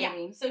Anna this was guy.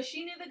 dating. Yeah. So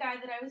she knew the guy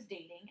that I was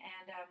dating,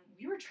 and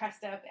we were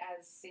dressed up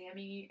as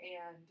Sammy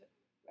and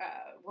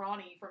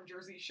Ronnie from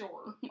Jersey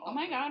Shore. Oh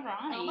my God,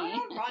 Ronnie. Oh my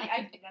God, Ronnie.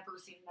 I've never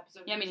seen an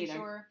episode of Yeah, me Jersey neither.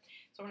 Shore,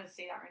 so I'm going to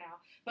say that right now.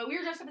 But we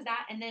were dressed up as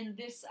that, and then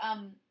this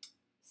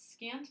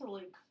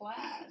scantily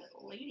clad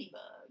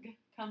ladybug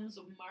comes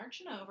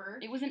marching over.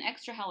 It was an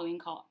extra Halloween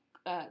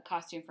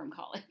costume from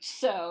college,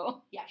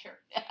 so. Yeah, sure.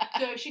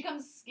 So she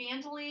comes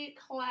scantily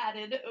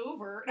cladded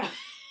over.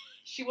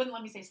 She wouldn't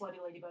let me say slutty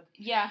ladybug.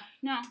 Yeah,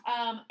 no.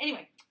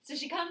 Anyway, so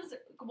she comes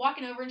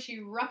walking over and she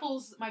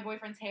ruffles my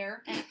boyfriend's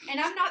hair, and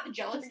I'm not the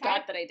jealous Forgot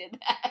type. that I did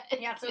that.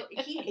 Yeah, so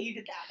he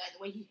hated that, by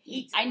the way. He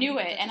hates it. I when knew he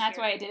it, touches and that's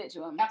hair. why I did it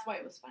to him. That's why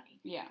it was funny.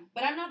 Yeah.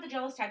 But I'm not the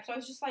jealous type, so I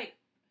was just like,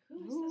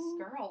 who is Ooh.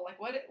 this girl? Like,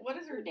 what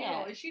is her Who deal?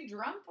 dat? Is she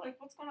drunk? Like,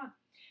 what's going on?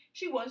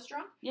 She was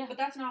drunk, Yeah. but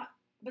that's not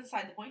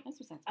beside the point. That's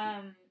besides the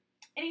point.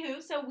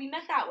 Anywho, so we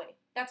met that way.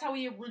 That's how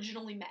we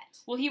originally met.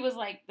 Well, he was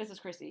like, "This is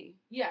Chrissy."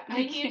 Yeah, I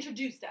mean, he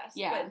introduced us.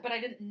 Yeah. But I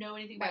didn't know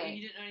anything about Right.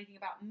 you. You didn't know anything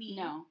about me.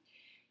 No.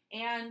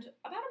 And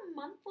about a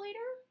month later,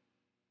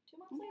 2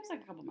 months It later? was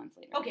like a couple months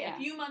later. Okay, yeah. a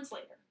few months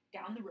later,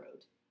 down the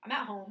road, I'm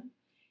at home,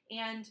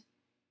 and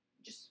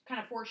just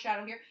kind of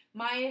foreshadow here,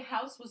 my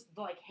house was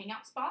the, like,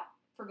 hangout spot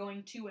for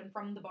going to and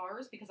from the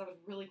bars because I was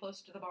really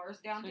close to the bars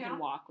So we downtown. could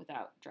walk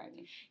without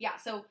driving. Yeah,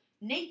 so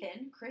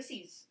Nathan,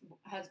 Chrissy's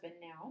husband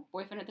now,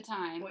 Boyfriend at the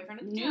time.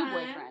 boyfriend at the New time,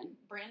 boyfriend.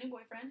 brand new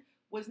boyfriend,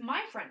 was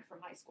my friend from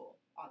high school,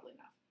 oddly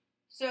enough.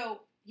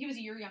 So he was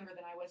a year younger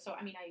than I was, so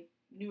I mean, I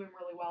knew him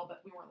really well,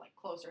 but we weren't like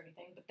close or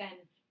anything. But then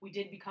we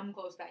did become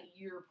close that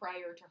year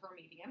prior to her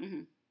meeting him.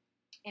 Mhm.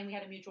 And we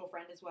had a mutual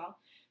friend as well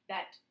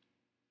that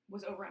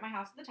was over at my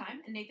house at the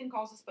time. And Nathan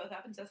calls us both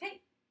up and says,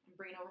 "Hey, I'm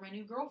bringing over my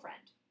new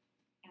girlfriend."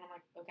 And I'm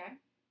like, "Okay."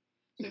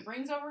 So he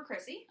brings over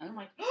Chrissy, and I'm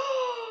like,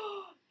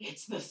 "Oh,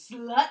 it's the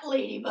slut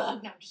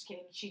ladybug." No, I'm just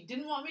kidding. She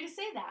didn't want me to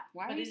say that.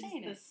 Why but are you it is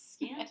saying the it?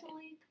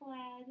 scantily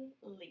clad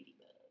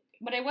ladybug.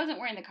 But I wasn't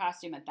wearing the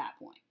costume at that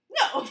point.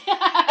 No,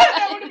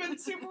 that would have been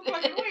super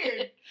fucking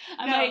weird.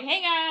 I'm No. like,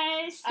 "Hey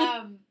guys."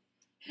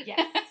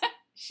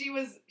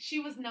 Yes, she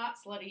was not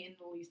slutty in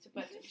the least,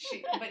 but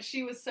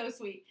she was so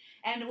sweet.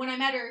 And when I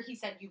met her, he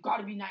said, "You got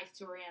to be nice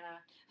to her,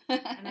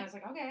 Anna." And I was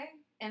like, "Okay."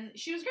 And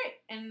she was great.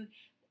 And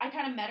I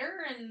kind of met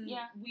her, and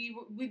Yeah.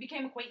 we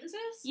became acquaintances.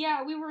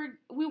 Yeah, we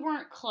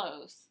weren't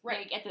close,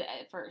 Right. like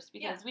at first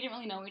because Yeah. we didn't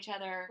really know each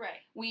other. Right.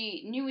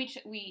 We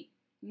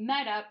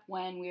met up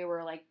when we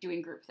were like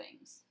doing group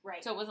things.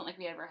 Right. So it wasn't like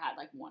we ever had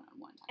like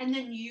one-on-one time. And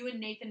then you and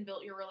Nathan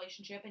built your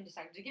relationship and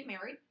decided to get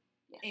married.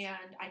 Yes.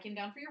 And I came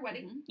down for your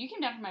wedding. Mhm. You came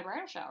down for my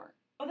bridal shower.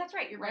 Oh, that's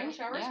right. Your bridal Right,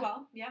 shower as yeah.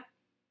 well. Yeah.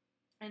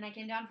 And I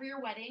came down for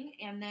your wedding,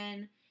 and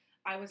then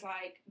I was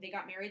like, they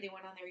got married. They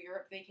went on their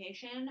Europe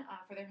vacation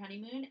for their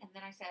honeymoon, and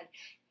then I said,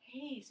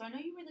 "Hey, so I know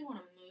you really want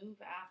to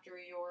move after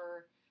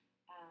your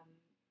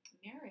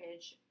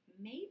marriage.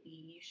 Maybe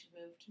you should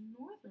move to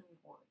Northern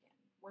Oregon,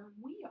 where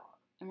we are."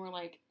 And we're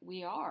like,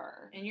 "We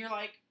are." And you're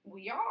like,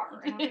 "We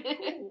are." And I was like,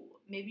 "Cool.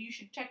 Maybe you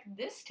should check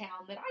this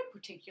town that I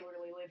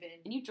particularly live in."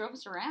 And you drove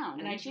us around.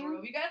 And I didn't you?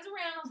 drove you guys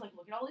around. I was like,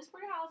 "Look at all these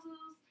pretty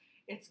houses.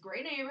 It's a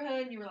great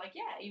neighborhood." And you were like,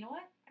 "Yeah, you know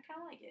what? I kind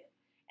of like it."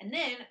 And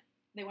then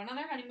they went on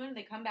their honeymoon.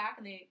 They come back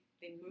and they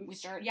moved. We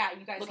start Yeah,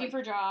 you guys looking like,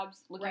 for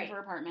jobs, looking Right. for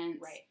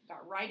apartments. right.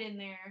 Got right in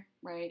there.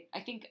 Right. I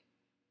think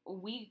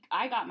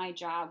I got my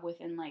job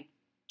within like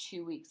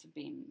 2 weeks of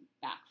being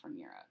back from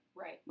Europe,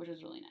 Right. which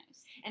was really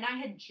nice. And I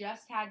had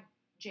just had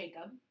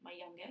Jacob, my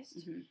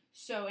youngest. Mhm.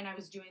 So, and I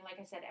was doing, like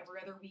I said,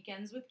 every other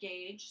weekends with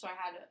Gage. So I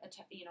had at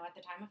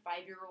the time, a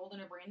 5-year-old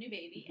and a brand new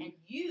baby. Mhm. And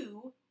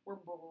you were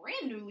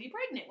brand newly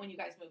pregnant when you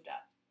guys moved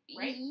up.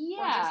 Right? Or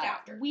Yeah. just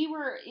after? We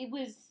were.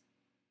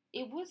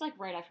 It was like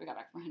right after we got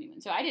back from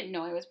honeymoon, so I didn't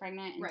know I was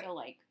pregnant until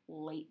Right. like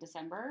late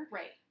December.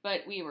 Right.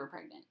 But we were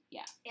pregnant.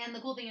 Yeah. And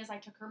the cool thing is I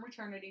took her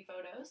maternity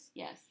photos.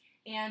 Yes.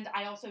 And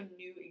I also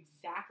knew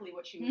exactly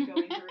what she was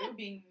going through,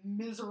 being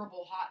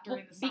miserable hot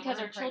during the summer. Because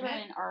our and pregnant.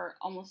 children are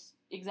almost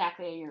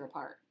exactly a year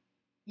apart.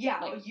 Yeah,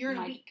 Like a year and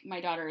my, a week.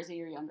 My daughter is a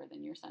year younger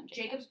than your son,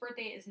 Jacob. Jacob's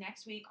birthday is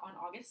next week on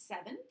August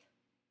 7th,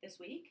 this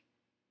week.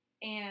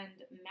 And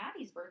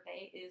Maddie's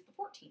birthday is the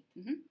 14th.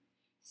 Mhm.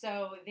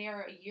 So they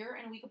are a year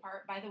and a week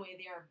apart. By the way,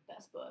 they are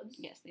best buds.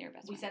 Yes, they are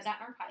best We friends. said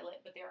that in our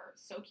pilot, but they are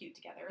so cute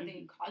together.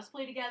 They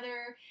cosplay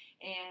together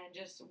and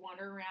just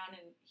wander around,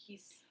 and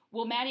he's...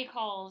 Well, Maddie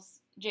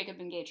calls Jacob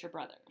and Gage her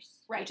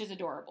brothers, Right. which is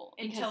adorable.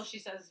 Until because- she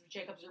says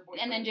Jacob's her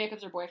boyfriend. and then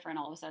Jacob's her boyfriend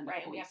all of a sudden. a Right,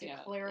 couple we have weeks to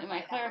ago. clarify And I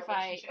that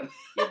clarify relationship.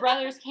 your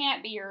brothers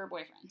can't be your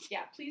boyfriends.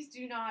 Yeah, please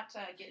do not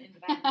get into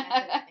that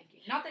method of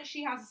thinking. Not that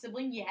she has a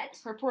sibling yet.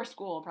 Her poor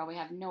school will probably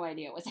have no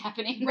idea what's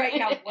happening. Right,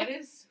 yeah, what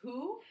is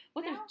who?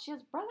 What now? She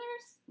has brothers,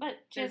 but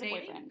she They're has a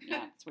dating? boyfriend.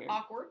 Yeah, it's weird.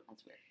 Awkward.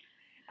 That's weird.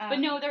 But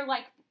no, they're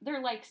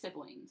like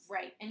siblings.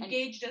 Right, and And-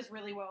 Gage does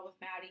really well with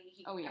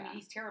Maddie. Oh, yeah. I mean,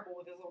 he's terrible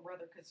with his little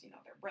brother because, they're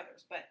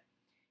brothers, but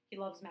he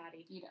loves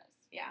Maddie. He does.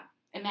 Yeah.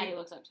 And Maddie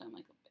looks up to him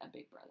like a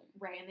big brother.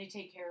 Right, and they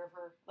take care of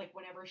her. Like,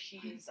 whenever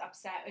she's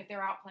upset, if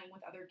they're out playing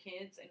with other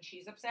kids and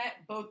she's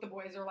upset, both the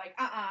boys are like,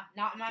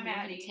 not my We're gonna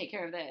Maddie. take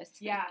care of this.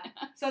 Yeah.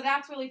 So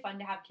that's really fun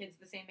to have kids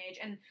the same age.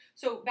 And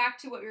so back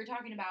to what we were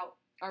talking about.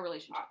 Our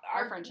relationship.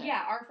 Our friendship.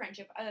 Yeah, our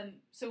friendship.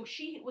 So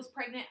she was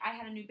pregnant, I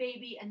had a new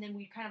baby, and then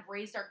we kind of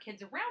raised our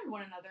kids around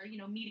one another,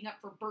 meeting up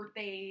for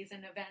birthdays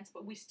and events,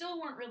 but we still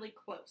weren't really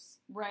close.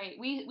 Right.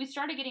 We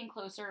started getting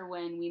closer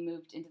when we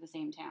moved into the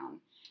same town.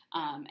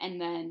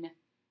 And then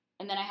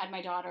I had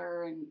my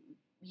daughter, and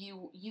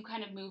you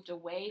kind of moved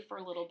away for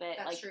a little bit.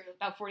 That's true.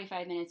 About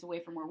 45 minutes away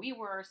from where we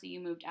were, so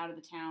you moved out of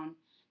the town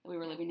that we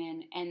were living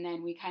in, and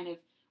then we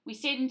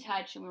stayed in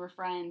touch, and we were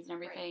friends and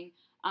everything.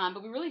 Right.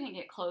 But we really didn't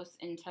get close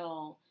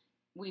until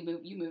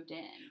you moved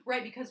in.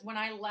 Right, because when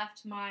I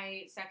left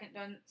my second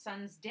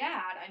son's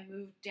dad, I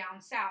moved down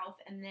south,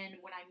 and then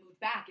when I moved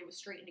back, it was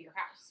straight into your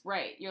house.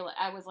 Right.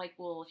 I was like,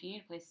 well, if you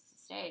need a place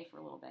to stay for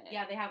a little bit.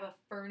 Yeah, they have a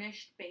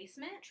furnished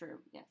basement. True,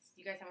 yes.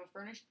 You guys have a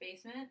furnished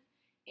basement,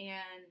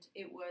 and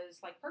it was,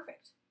 like,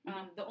 perfect.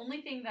 Mm-hmm. The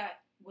only thing that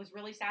was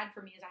really sad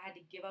for me is I had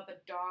to give up a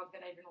dog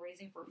that I'd been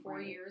raising for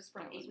 4 years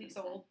from 8 weeks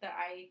old that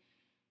I,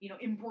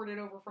 imported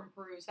over from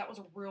Peru. So that was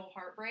a real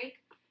heartbreak,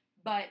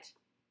 but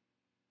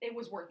it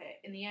was worth it.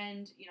 In the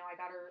end, I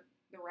got her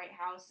the right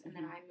house, and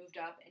then I moved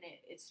up, and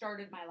it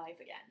started my life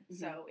again.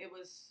 Mm-hmm. So it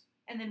was,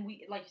 and then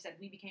we, like you said,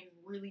 we became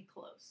really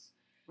close.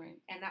 Right.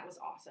 And that was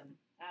awesome.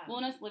 Well,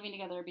 and us living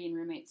together, being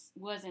roommates,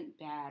 wasn't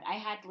bad. I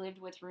had lived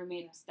with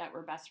roommates that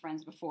were best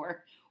friends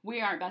before.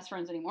 We aren't best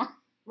friends anymore.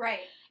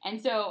 Right.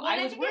 And so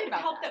I was worried about that.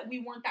 It helped that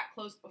we weren't that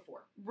close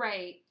before.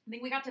 Right. I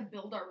think we got to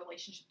build our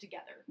relationship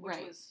together, which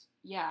was...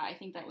 Yeah, I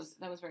think that was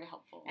very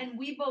helpful. And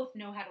we both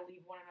know how to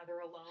leave one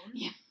another alone.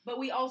 Yeah. But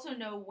we also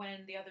know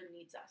when the other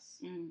needs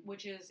us,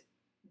 which is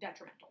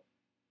detrimental.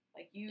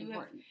 Like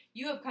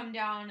you have come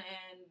down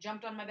and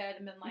jumped on my bed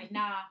and been like,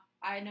 nah,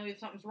 I know if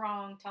something's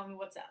wrong, tell me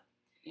what's up.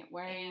 Yeah,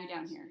 why are you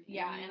down here?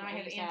 Yeah, and I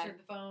have answered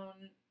the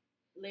phone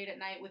late at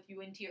night with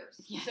you in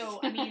tears. Yes. So,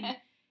 I mean,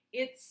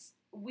 it's,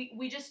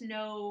 we just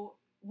know,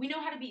 we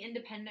know how to be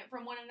independent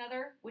from one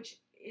another, which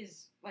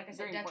is, like I said,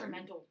 very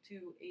detrimental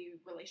to a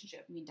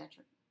relationship. I mean,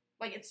 detrimental.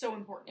 Like, it's so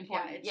important.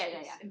 Yeah,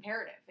 it's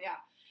imperative, yeah.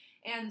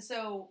 And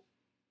so,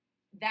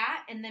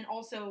 that, and then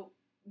also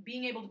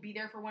being able to be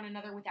there for one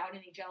another without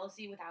any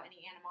jealousy, without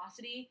any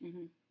animosity,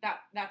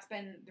 that's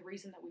been the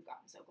reason that we've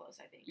gotten so close,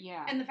 I think.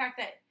 Yeah. And the fact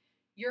that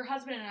your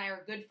husband and I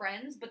are good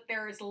friends, but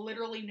there is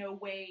literally no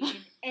way in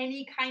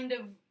any kind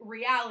of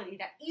reality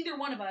that either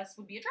one of us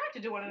would be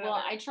attracted to one another.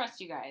 Well, I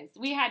trust you guys.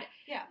 We had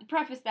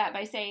prefaced that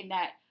by saying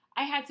that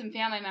I had some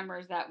family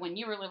members that when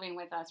you were living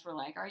with us were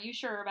like, are you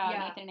sure about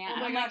Nathan and Anna?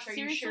 Oh my gosh, like, are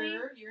you sure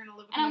you're going to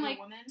live with and another I'm like,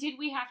 woman? Did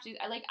we have to?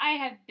 Like, I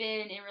have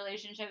been in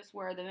relationships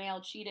where the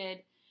male cheated.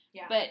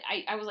 Yeah. But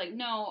I was like,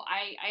 no,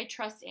 I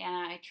trust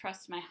Anna. I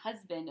trust my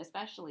husband,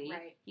 especially.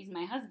 Right. He's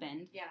my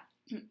husband.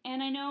 Yeah.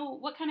 And I know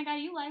what kind of guy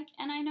you like,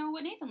 and I know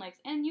what Nathan likes.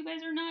 And you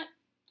guys are not.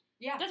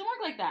 Yeah. It doesn't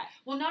work like that.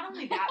 Well, not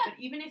only that, but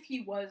even if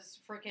he was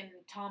freaking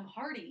Tom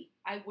Hardy,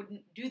 I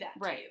wouldn't do that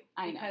to you.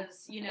 I know.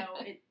 Because,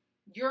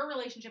 your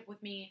relationship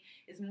with me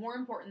is more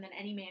important than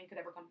any man could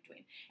ever come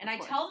between. And I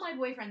tell my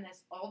boyfriend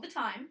this all the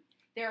time.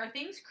 There are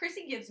things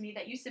Chrissy gives me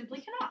that you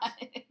simply cannot.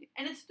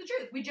 And it's the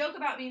truth. We joke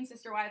about being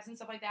sister wives and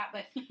stuff like that,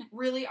 but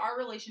really our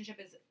relationship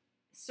is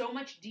so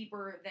much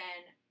deeper than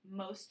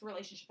most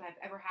relationships I've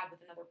ever had with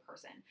another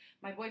person.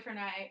 My boyfriend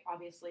and I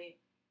obviously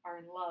are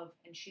in love,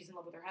 and she's in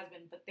love with her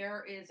husband, but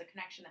there is a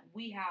connection that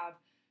we have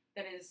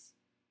that is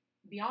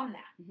beyond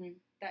that,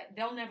 that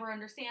they'll never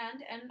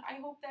understand, and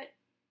I hope that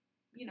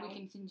we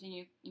can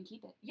continue and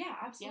keep it. Yeah,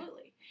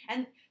 absolutely. Yeah.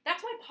 And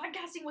that's why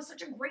podcasting was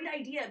such a great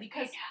idea,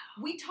 because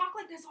we talk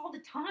like this all the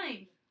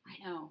time.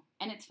 I know.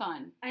 And it's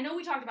fun. I know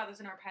we talked about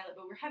this in our pilot,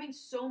 but we're having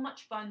so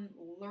much fun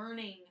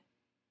learning.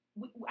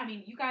 I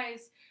mean, you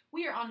guys,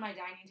 we are on my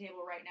dining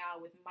table right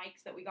now with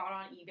mics that we got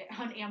on eBay,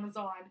 on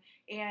Amazon,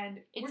 and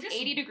it's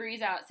 80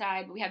 degrees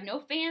outside, but we have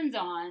no fans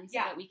on so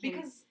that we can,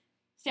 because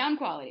sound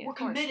quality, we're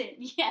committed.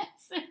 Yes.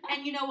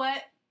 And you know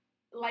what?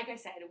 Like I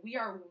said, we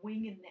are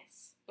winging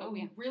this, but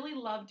we really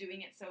love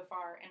doing it so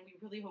far, and we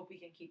really hope we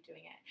can keep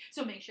doing it.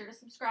 So make sure to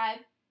subscribe,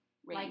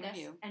 like us,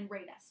 and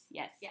rate us.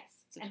 Yes. Yes.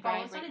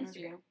 Subscribe, and follow us on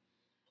Instagram.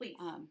 Please.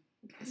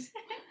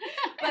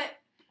 But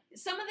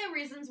some of the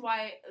reasons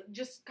why,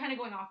 just kind of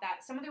going off that,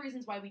 some of the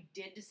reasons why we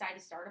did decide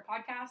to start a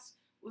podcast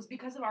was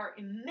because of our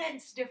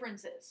immense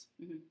differences.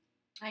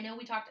 I know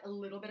we talked a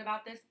little bit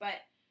about this, but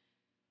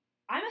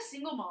I'm a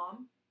single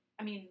mom.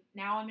 I mean,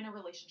 now I'm in a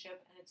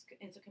relationship, and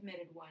it's a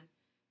committed one.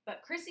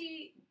 But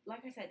Chrissy,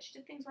 like I said, she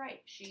did things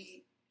right.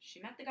 She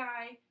met the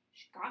guy,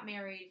 she got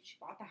married, she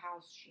bought the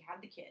house, she had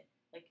the kid.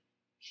 Like,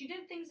 she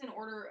did things in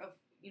order of,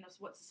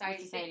 what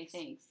society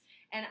thinks.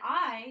 And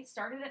I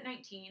started at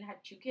 19, had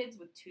 2 kids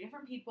with 2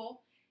 different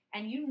people,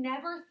 and you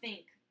never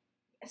think,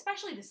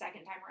 especially the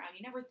second time around,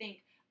 you never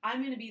think,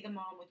 I'm going to be the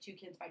mom with 2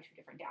 kids by 2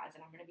 different dads,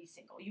 and I'm going to be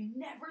single. You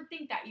never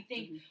think that. You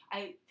think,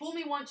 fool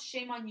me once,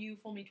 shame on you,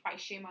 fool me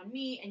twice, shame on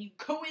me, and you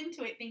go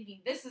into it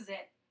thinking, this is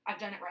it. I've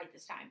done it right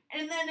this time.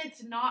 And then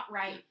it's not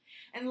right.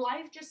 And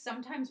life just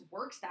sometimes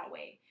works that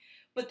way.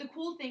 But the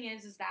cool thing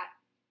is that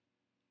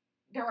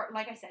there are,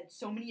 like I said,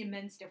 so many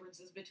immense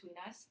differences between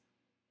us.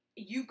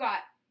 You've got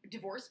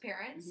divorced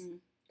parents,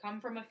 come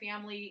from a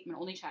family. I'm an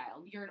only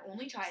child. You're an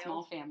only child.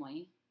 Small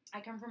family.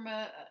 I come from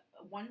I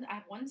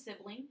have one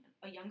sibling,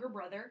 a younger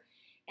brother,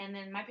 and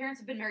then my parents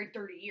have been married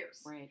 30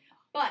 years. Right.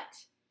 But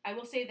I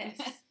will say this.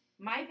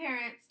 My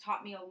parents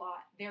taught me a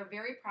lot. They're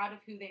very proud of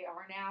who they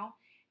are now,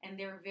 and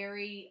they're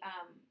very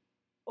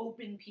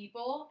open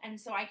people. And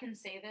so I can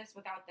say this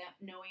without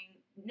them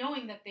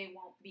knowing that they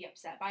won't be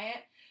upset by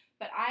it.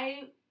 But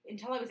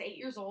until I was 8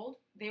 years old,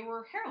 they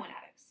were heroin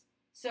addicts.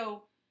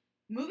 So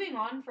moving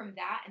on from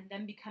that and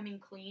them becoming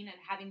clean and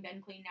having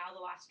been clean now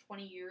the last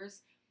 20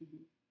 years,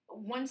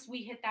 once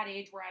we hit that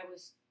age where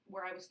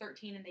I was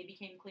 13 and they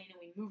became clean and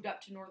we moved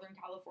up to Northern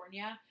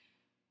California,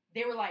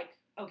 they were like,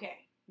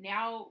 okay,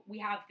 now we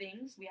have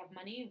things, we have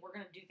money, we're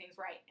going to do things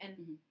right. And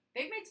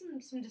they've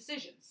made some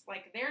decisions.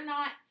 Like, they're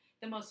not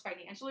the most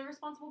financially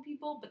responsible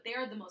people, but they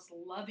are the most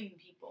loving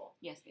people.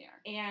 Yes, they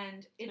are.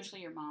 And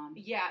especially your mom.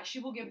 Yeah, she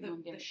will give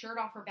the shirt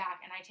off her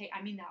back, and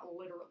I mean that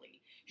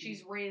literally.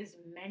 She's raised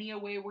many a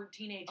wayward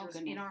teenagers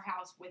in our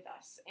house with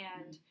us,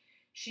 and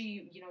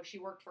she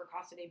worked for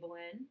Casa de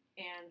Belen,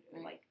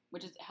 and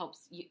which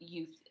helps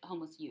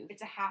homeless youth.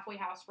 It's a halfway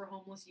house for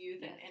homeless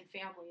youth and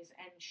families,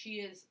 and she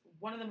is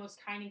one of the most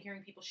kind and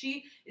caring people.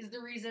 She is the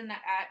reason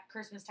that at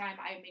Christmas time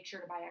I make sure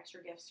to buy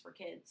extra gifts for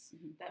kids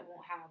that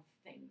won't have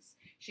things.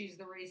 She's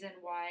the reason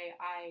why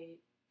I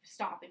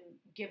stop and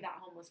give that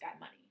homeless guy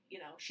money.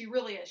 She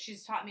really is.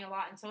 She's taught me a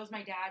lot, and so is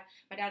my dad.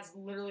 My dad's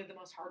literally the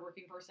most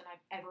hardworking person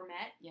I've ever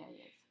met. Yeah,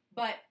 he is.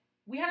 But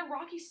we had a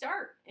rocky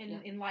start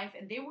in life,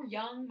 and they were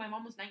young. My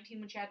mom was 19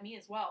 when she had me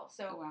as well.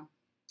 So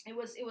it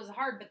was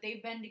hard, but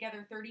they've been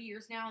together 30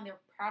 years now, and they're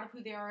proud of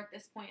who they are at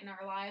this point in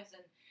our lives.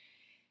 And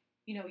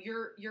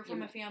you're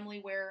from a family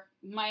where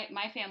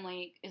my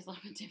family is a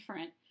little bit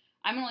different.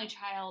 I'm an only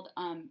child,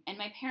 and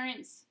my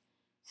parents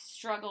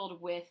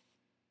struggled with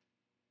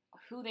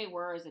who they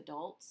were as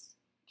adults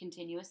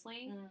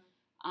continuously.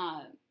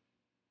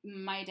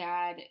 My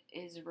dad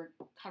is a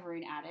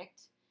recovering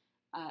addict.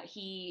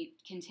 He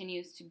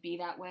continues to be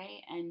that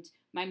way, and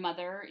my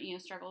mother,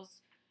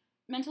 struggles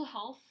mental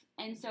health,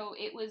 and so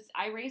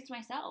I raised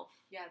myself.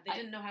 Yeah, they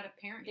didn't know how to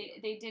parent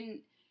you. They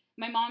didn't.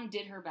 My mom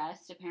did her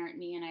best to parent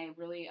me, and I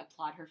really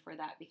applaud her for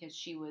that because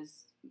she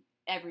was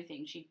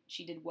everything.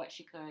 She did what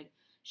she could.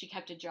 She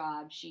kept a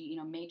job. She,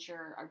 made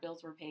sure our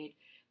bills were paid.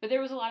 But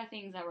there was a lot of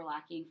things that were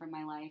lacking from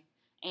my life.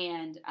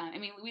 And,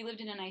 we lived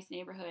in a nice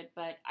neighborhood,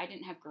 but I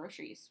didn't have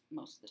groceries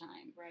most of the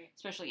time. Right.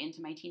 Especially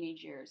into my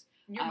teenage years.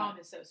 Your mom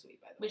is so sweet,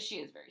 by the way. But she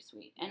is very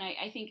sweet. And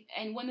I think,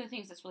 and one of the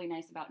things that's really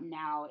nice about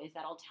now is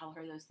that I'll tell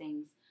her those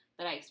things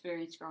that I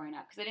experienced growing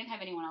up. Because I didn't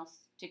have anyone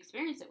else to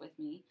experience it with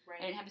me. Right.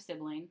 I didn't have a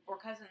sibling. Or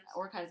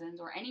cousins.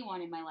 Or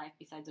anyone in my life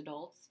besides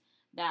adults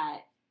that,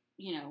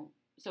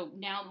 so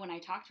now when I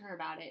talk to her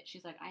about it,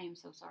 she's like, I am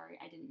so sorry.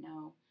 I didn't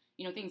know.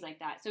 Things like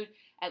that. So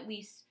at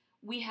least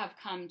we have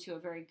come to a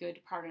very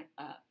good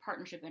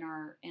partnership in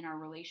our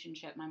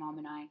relationship, my mom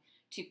and I,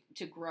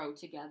 to grow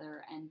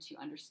together and to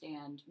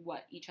understand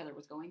what each other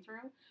was going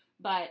through.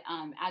 But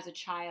as a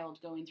child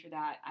going through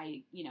that,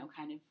 I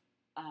kind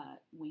of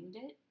winged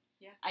it.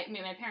 Yeah.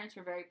 My parents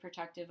were very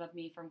protective of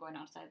me from going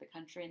outside the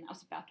country, and that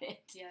was about it.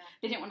 Yeah.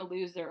 They didn't want to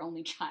lose their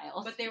only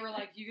child. But they were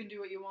like, you can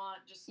do what you want,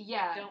 just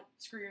don't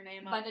screw your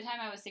name up. By the time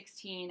I was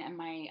 16 and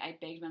I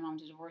begged my mom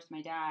to divorce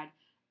my dad,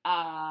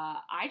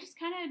 I just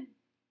kind of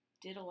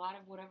did a lot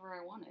of whatever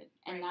I wanted.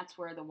 And that's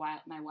where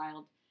my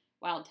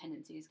wild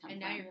tendencies come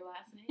from. And now your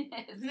last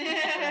name.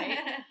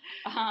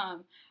 Right?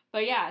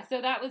 But yeah,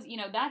 so that was,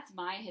 that's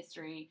my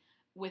history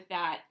with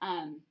that.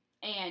 And,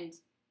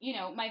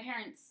 my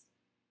parents,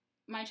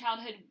 my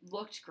childhood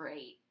looked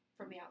great.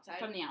 From the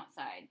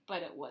outside,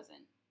 but it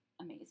wasn't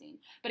amazing.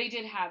 But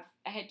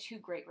I had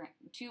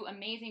two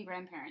amazing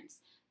grandparents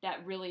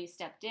that really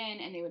stepped in,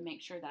 and they would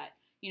make sure that,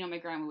 my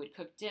grandma would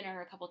cook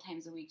dinner a couple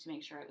times a week to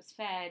make sure I was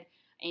fed.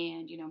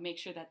 And, make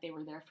sure that they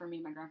were there for me.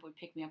 My grandpa would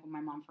pick me up when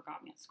my mom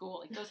forgot me at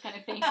school, like those kind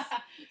of things.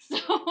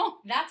 So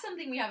that's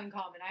something we have in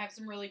common. I have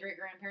some really great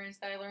grandparents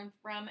that I learned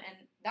from,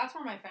 and that's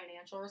where my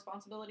financial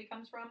responsibility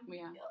comes from.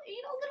 Yeah. A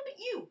little bit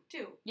you,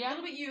 too. Yeah. A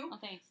little bit you. Oh,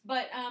 thanks.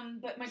 But my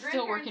grandparents...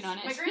 Still working on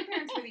it. My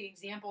grandparents were the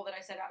example that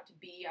I set out to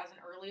be as an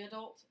early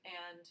adult,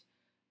 and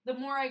the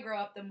more I grow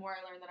up, the more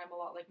I learn that I'm a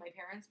lot like my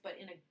parents, but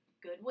in a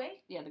good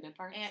way. Yeah, the good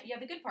parts. And,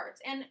 the good parts.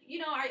 And,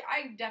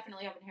 I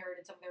definitely have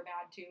inherited some of their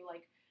bad, too.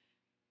 Like,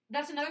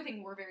 that's another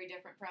thing we're very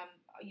different from.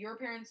 Your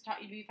parents taught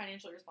you to be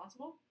financially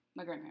responsible.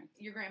 My grandparents.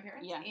 Your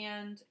grandparents. Yeah.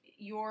 And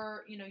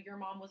your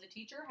mom was a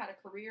teacher, had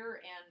a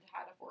career, and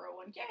had a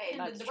 401k, and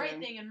That's did the right true.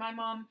 thing. And my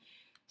mom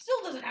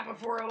still doesn't have a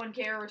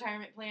 401k or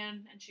retirement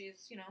plan, and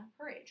she's,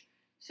 her age.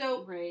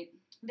 So right.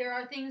 There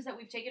are things that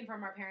we've taken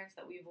from our parents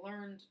that we've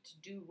learned to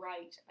do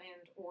right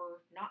and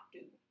or not do.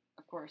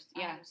 Of course,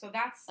 yeah. So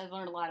that's... I've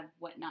learned a lot of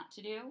what not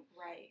to do.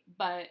 Right.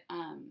 But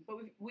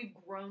we've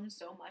grown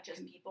so much as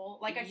people.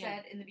 Like I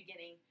said in the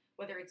beginning,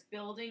 whether it's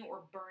building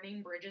or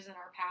burning bridges in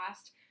our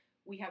past,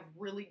 we have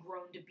really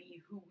grown to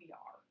be who we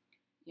are.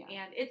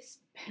 Yeah. And it's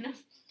been a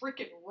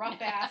freaking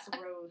rough-ass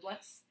road.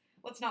 Let's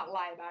not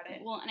lie about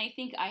it. Well, and I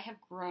think I have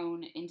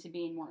grown into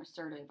being more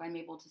assertive. I'm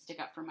able to stick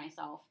up for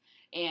myself.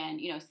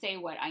 and, say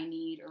what I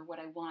need or what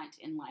I want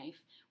in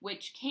life,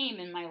 which came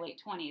in my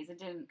late 20s. It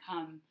didn't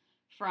come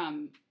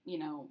from,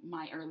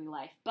 my early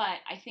life. But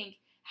I think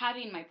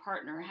having my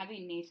partner,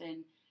 having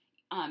Nathan,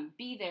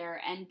 be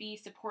there and be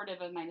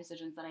supportive of my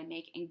decisions that I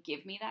make and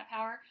give me that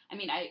power. I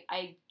mean,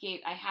 I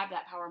have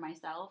that power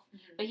myself,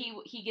 mm-hmm. but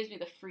he gives me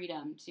the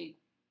freedom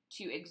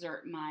to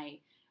exert my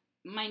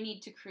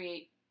need to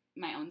create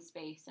my own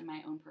space and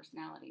my own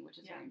personality, which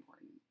is very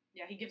important.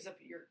 Yeah, he gives you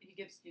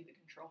the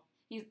control.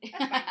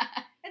 That's fine.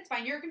 It's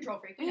fine. You're a control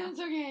freak. It's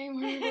okay.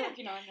 We're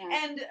working on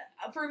that. And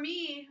for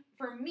me,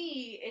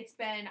 it's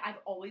been, I've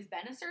always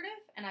been assertive,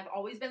 and I've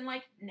always been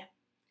like, no.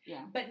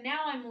 Yeah. But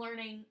now I'm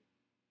learning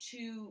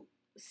to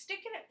stick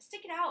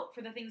it out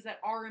for the things that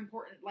are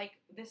important, like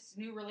this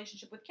new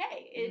relationship with Kay.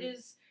 Mm-hmm. It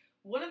is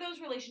one of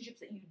those relationships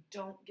that you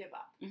don't give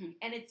up. Mm-hmm.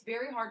 And it's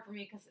very hard for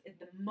me because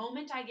the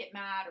moment I get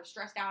mad or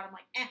stressed out, I'm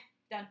like,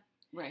 done.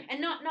 Right.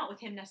 And not with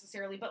him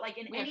necessarily, but like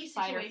in any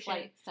fight situation, or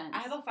flight sense. I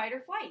have a fight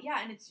or flight. Yeah,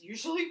 and it's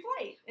usually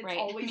flight. It's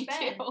always me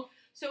been. Too.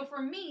 So for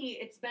me,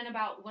 it's been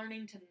about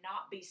learning to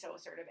not be so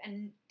assertive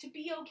and to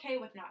be okay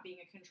with not being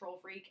a control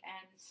freak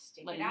and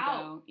stick it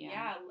out. Go.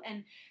 Yeah,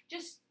 and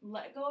just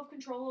let go of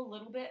control a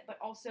little bit, but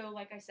also,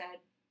 like I said,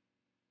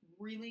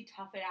 really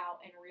tough it out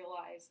and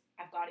realize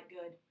I've got it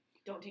good.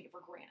 Don't take it for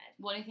granted.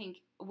 Well, I think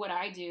what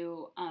I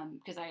do,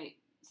 because I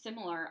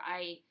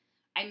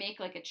make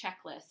like a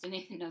checklist, and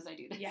Nathan knows I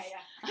do this. Yeah.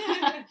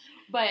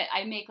 But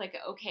I make like,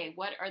 okay,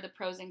 what are the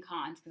pros and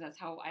cons? Because that's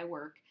how I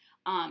work.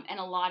 And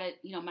a lot of,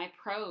 my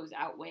pros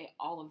outweigh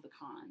all of the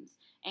cons.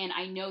 And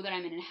I know that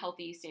I'm in a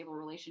healthy, stable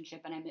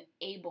relationship, and I'm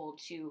able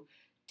to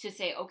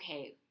say,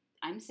 okay,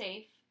 I'm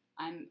safe.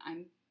 I'm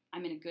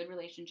in a good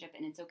relationship,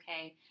 and it's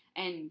okay.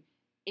 And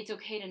it's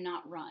okay to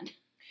not run.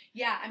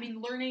 Yeah, I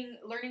mean,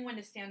 learning when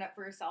to stand up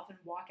for yourself and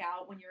walk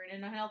out when you're in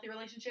an unhealthy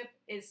relationship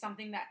is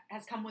something that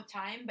has come with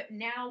time, but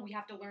now we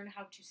have to learn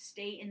how to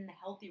stay in the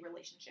healthy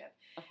relationship.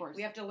 Of course.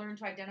 We have to learn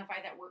to identify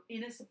that we're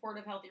in a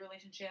supportive, healthy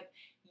relationship,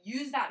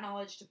 use that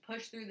knowledge to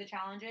push through the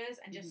challenges,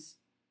 and just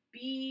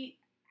be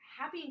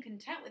happy and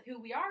content with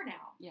who we are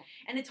now. Yeah.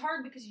 And it's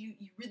hard because you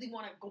really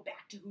want to go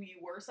back to who you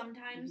were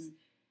sometimes,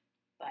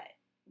 but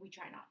we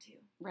try not to.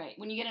 Right.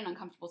 When you get in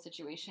uncomfortable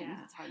situations,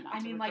 it's hard not to.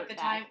 I mean, like the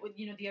time with,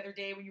 the other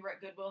day when you were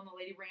at Goodwill and the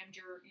lady rammed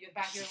your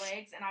back of your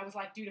legs, and I was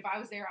like, dude, if I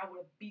was there, I would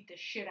have beat the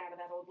shit out of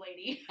that old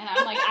lady. And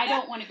I'm like, I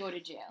don't want to go to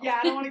jail. Yeah,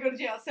 I don't want to go to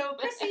jail. So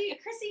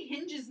Chrissy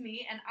hinges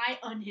me, and I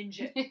unhinge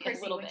it. Chrissy,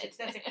 a little bit.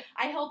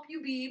 I help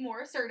you be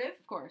more assertive.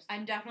 Of course.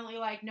 I'm definitely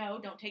like, no,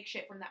 don't take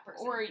shit from that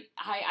person. Or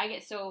I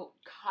get so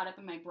caught up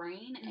in my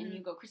brain, and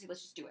you go, Chrissy,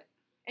 let's just do it.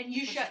 And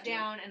you shut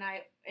down, and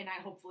I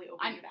hopefully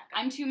open you back up.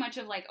 I'm too much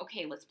of like,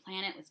 okay, let's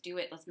plan it, let's do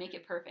it, let's make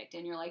it perfect.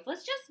 And you're like,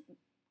 let's just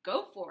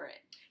go for it.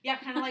 Yeah,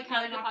 kind of like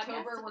how in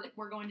October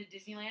we're going to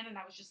Disneyland, and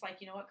I was just like,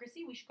 you know what,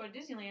 Chrissy, we should go to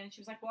Disneyland. And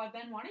she was like, well, I've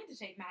been wanting to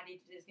take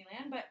Maddie to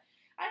Disneyland, but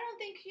I don't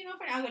think,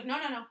 for now. I was like,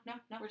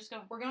 no, we're just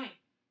going. We're going.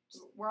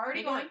 We're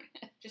already going.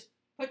 Just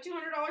put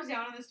 $200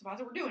 down on this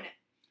deposit. We're doing it.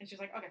 And she was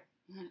like, okay.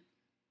 Mm-hmm.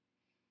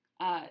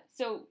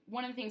 So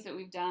one of the things that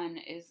we've done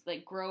is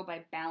like grow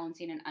by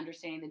balancing and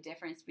understanding the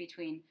difference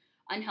between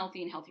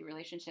unhealthy and healthy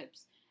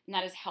relationships, and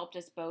that has helped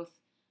us both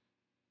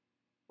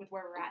with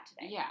where we're at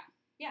today.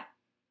 Yeah.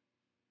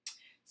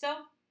 So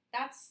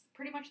that's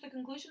pretty much the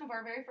conclusion of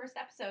our very first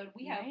episode.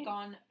 We have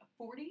gone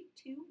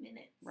 42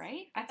 minutes.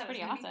 Right? That's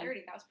pretty awesome.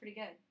 30. That was pretty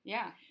good.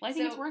 Yeah. Well, I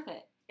think it's worth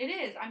it. It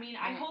is. I mean,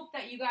 I hope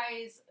that you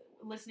guys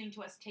listening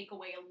to us take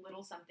away a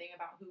little something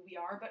about who we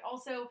are, but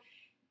also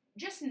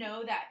just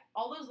know that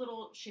all those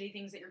little shitty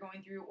things that you're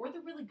going through, or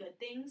the really good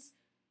things,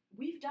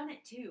 we've done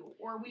it too.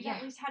 Or we've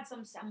at least had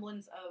some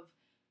semblance of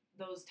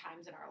those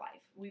times in our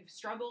life. We've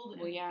struggled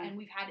and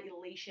we've had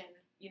elation,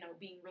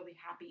 being really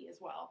happy as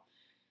well.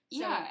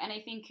 So, and I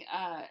think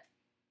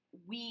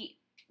we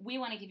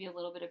want to give you a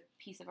little bit of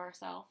piece of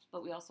ourselves,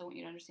 but we also want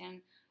you to understand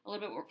a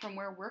little bit from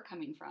where we're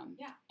coming from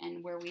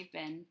and where we've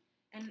been.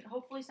 And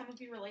hopefully some of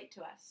you relate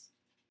to us.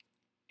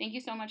 Thank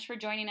you so much for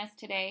joining us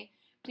today.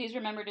 Please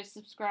remember to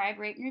subscribe,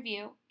 rate, and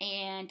review,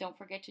 and don't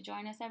forget to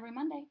join us every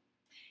Monday.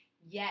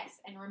 Yes,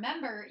 and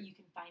remember, you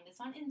can find us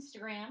on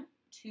Instagram,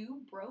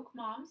 2 Broke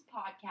Moms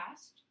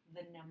Podcast,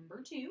 the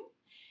number 2,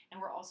 and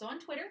we're also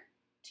on Twitter,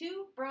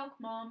 2 Broke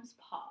Moms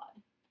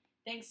Pod.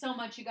 Thanks so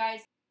much, you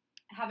guys.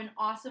 Have an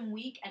awesome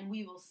week, and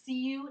we will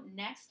see you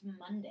next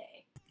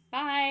Monday.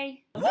 Bye.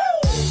 Woo!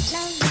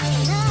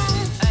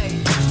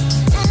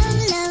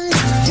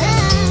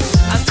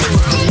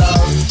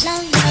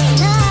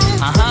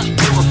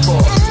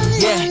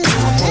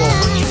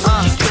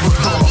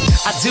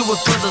 I do it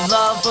for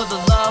the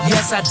love,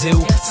 yes I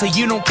do. So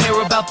you don't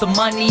care about the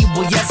money,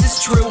 well yes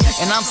it's true.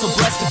 And I'm so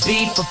blessed to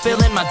be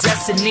fulfilling my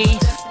destiny.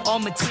 All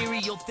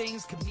material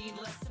things could mean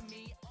less.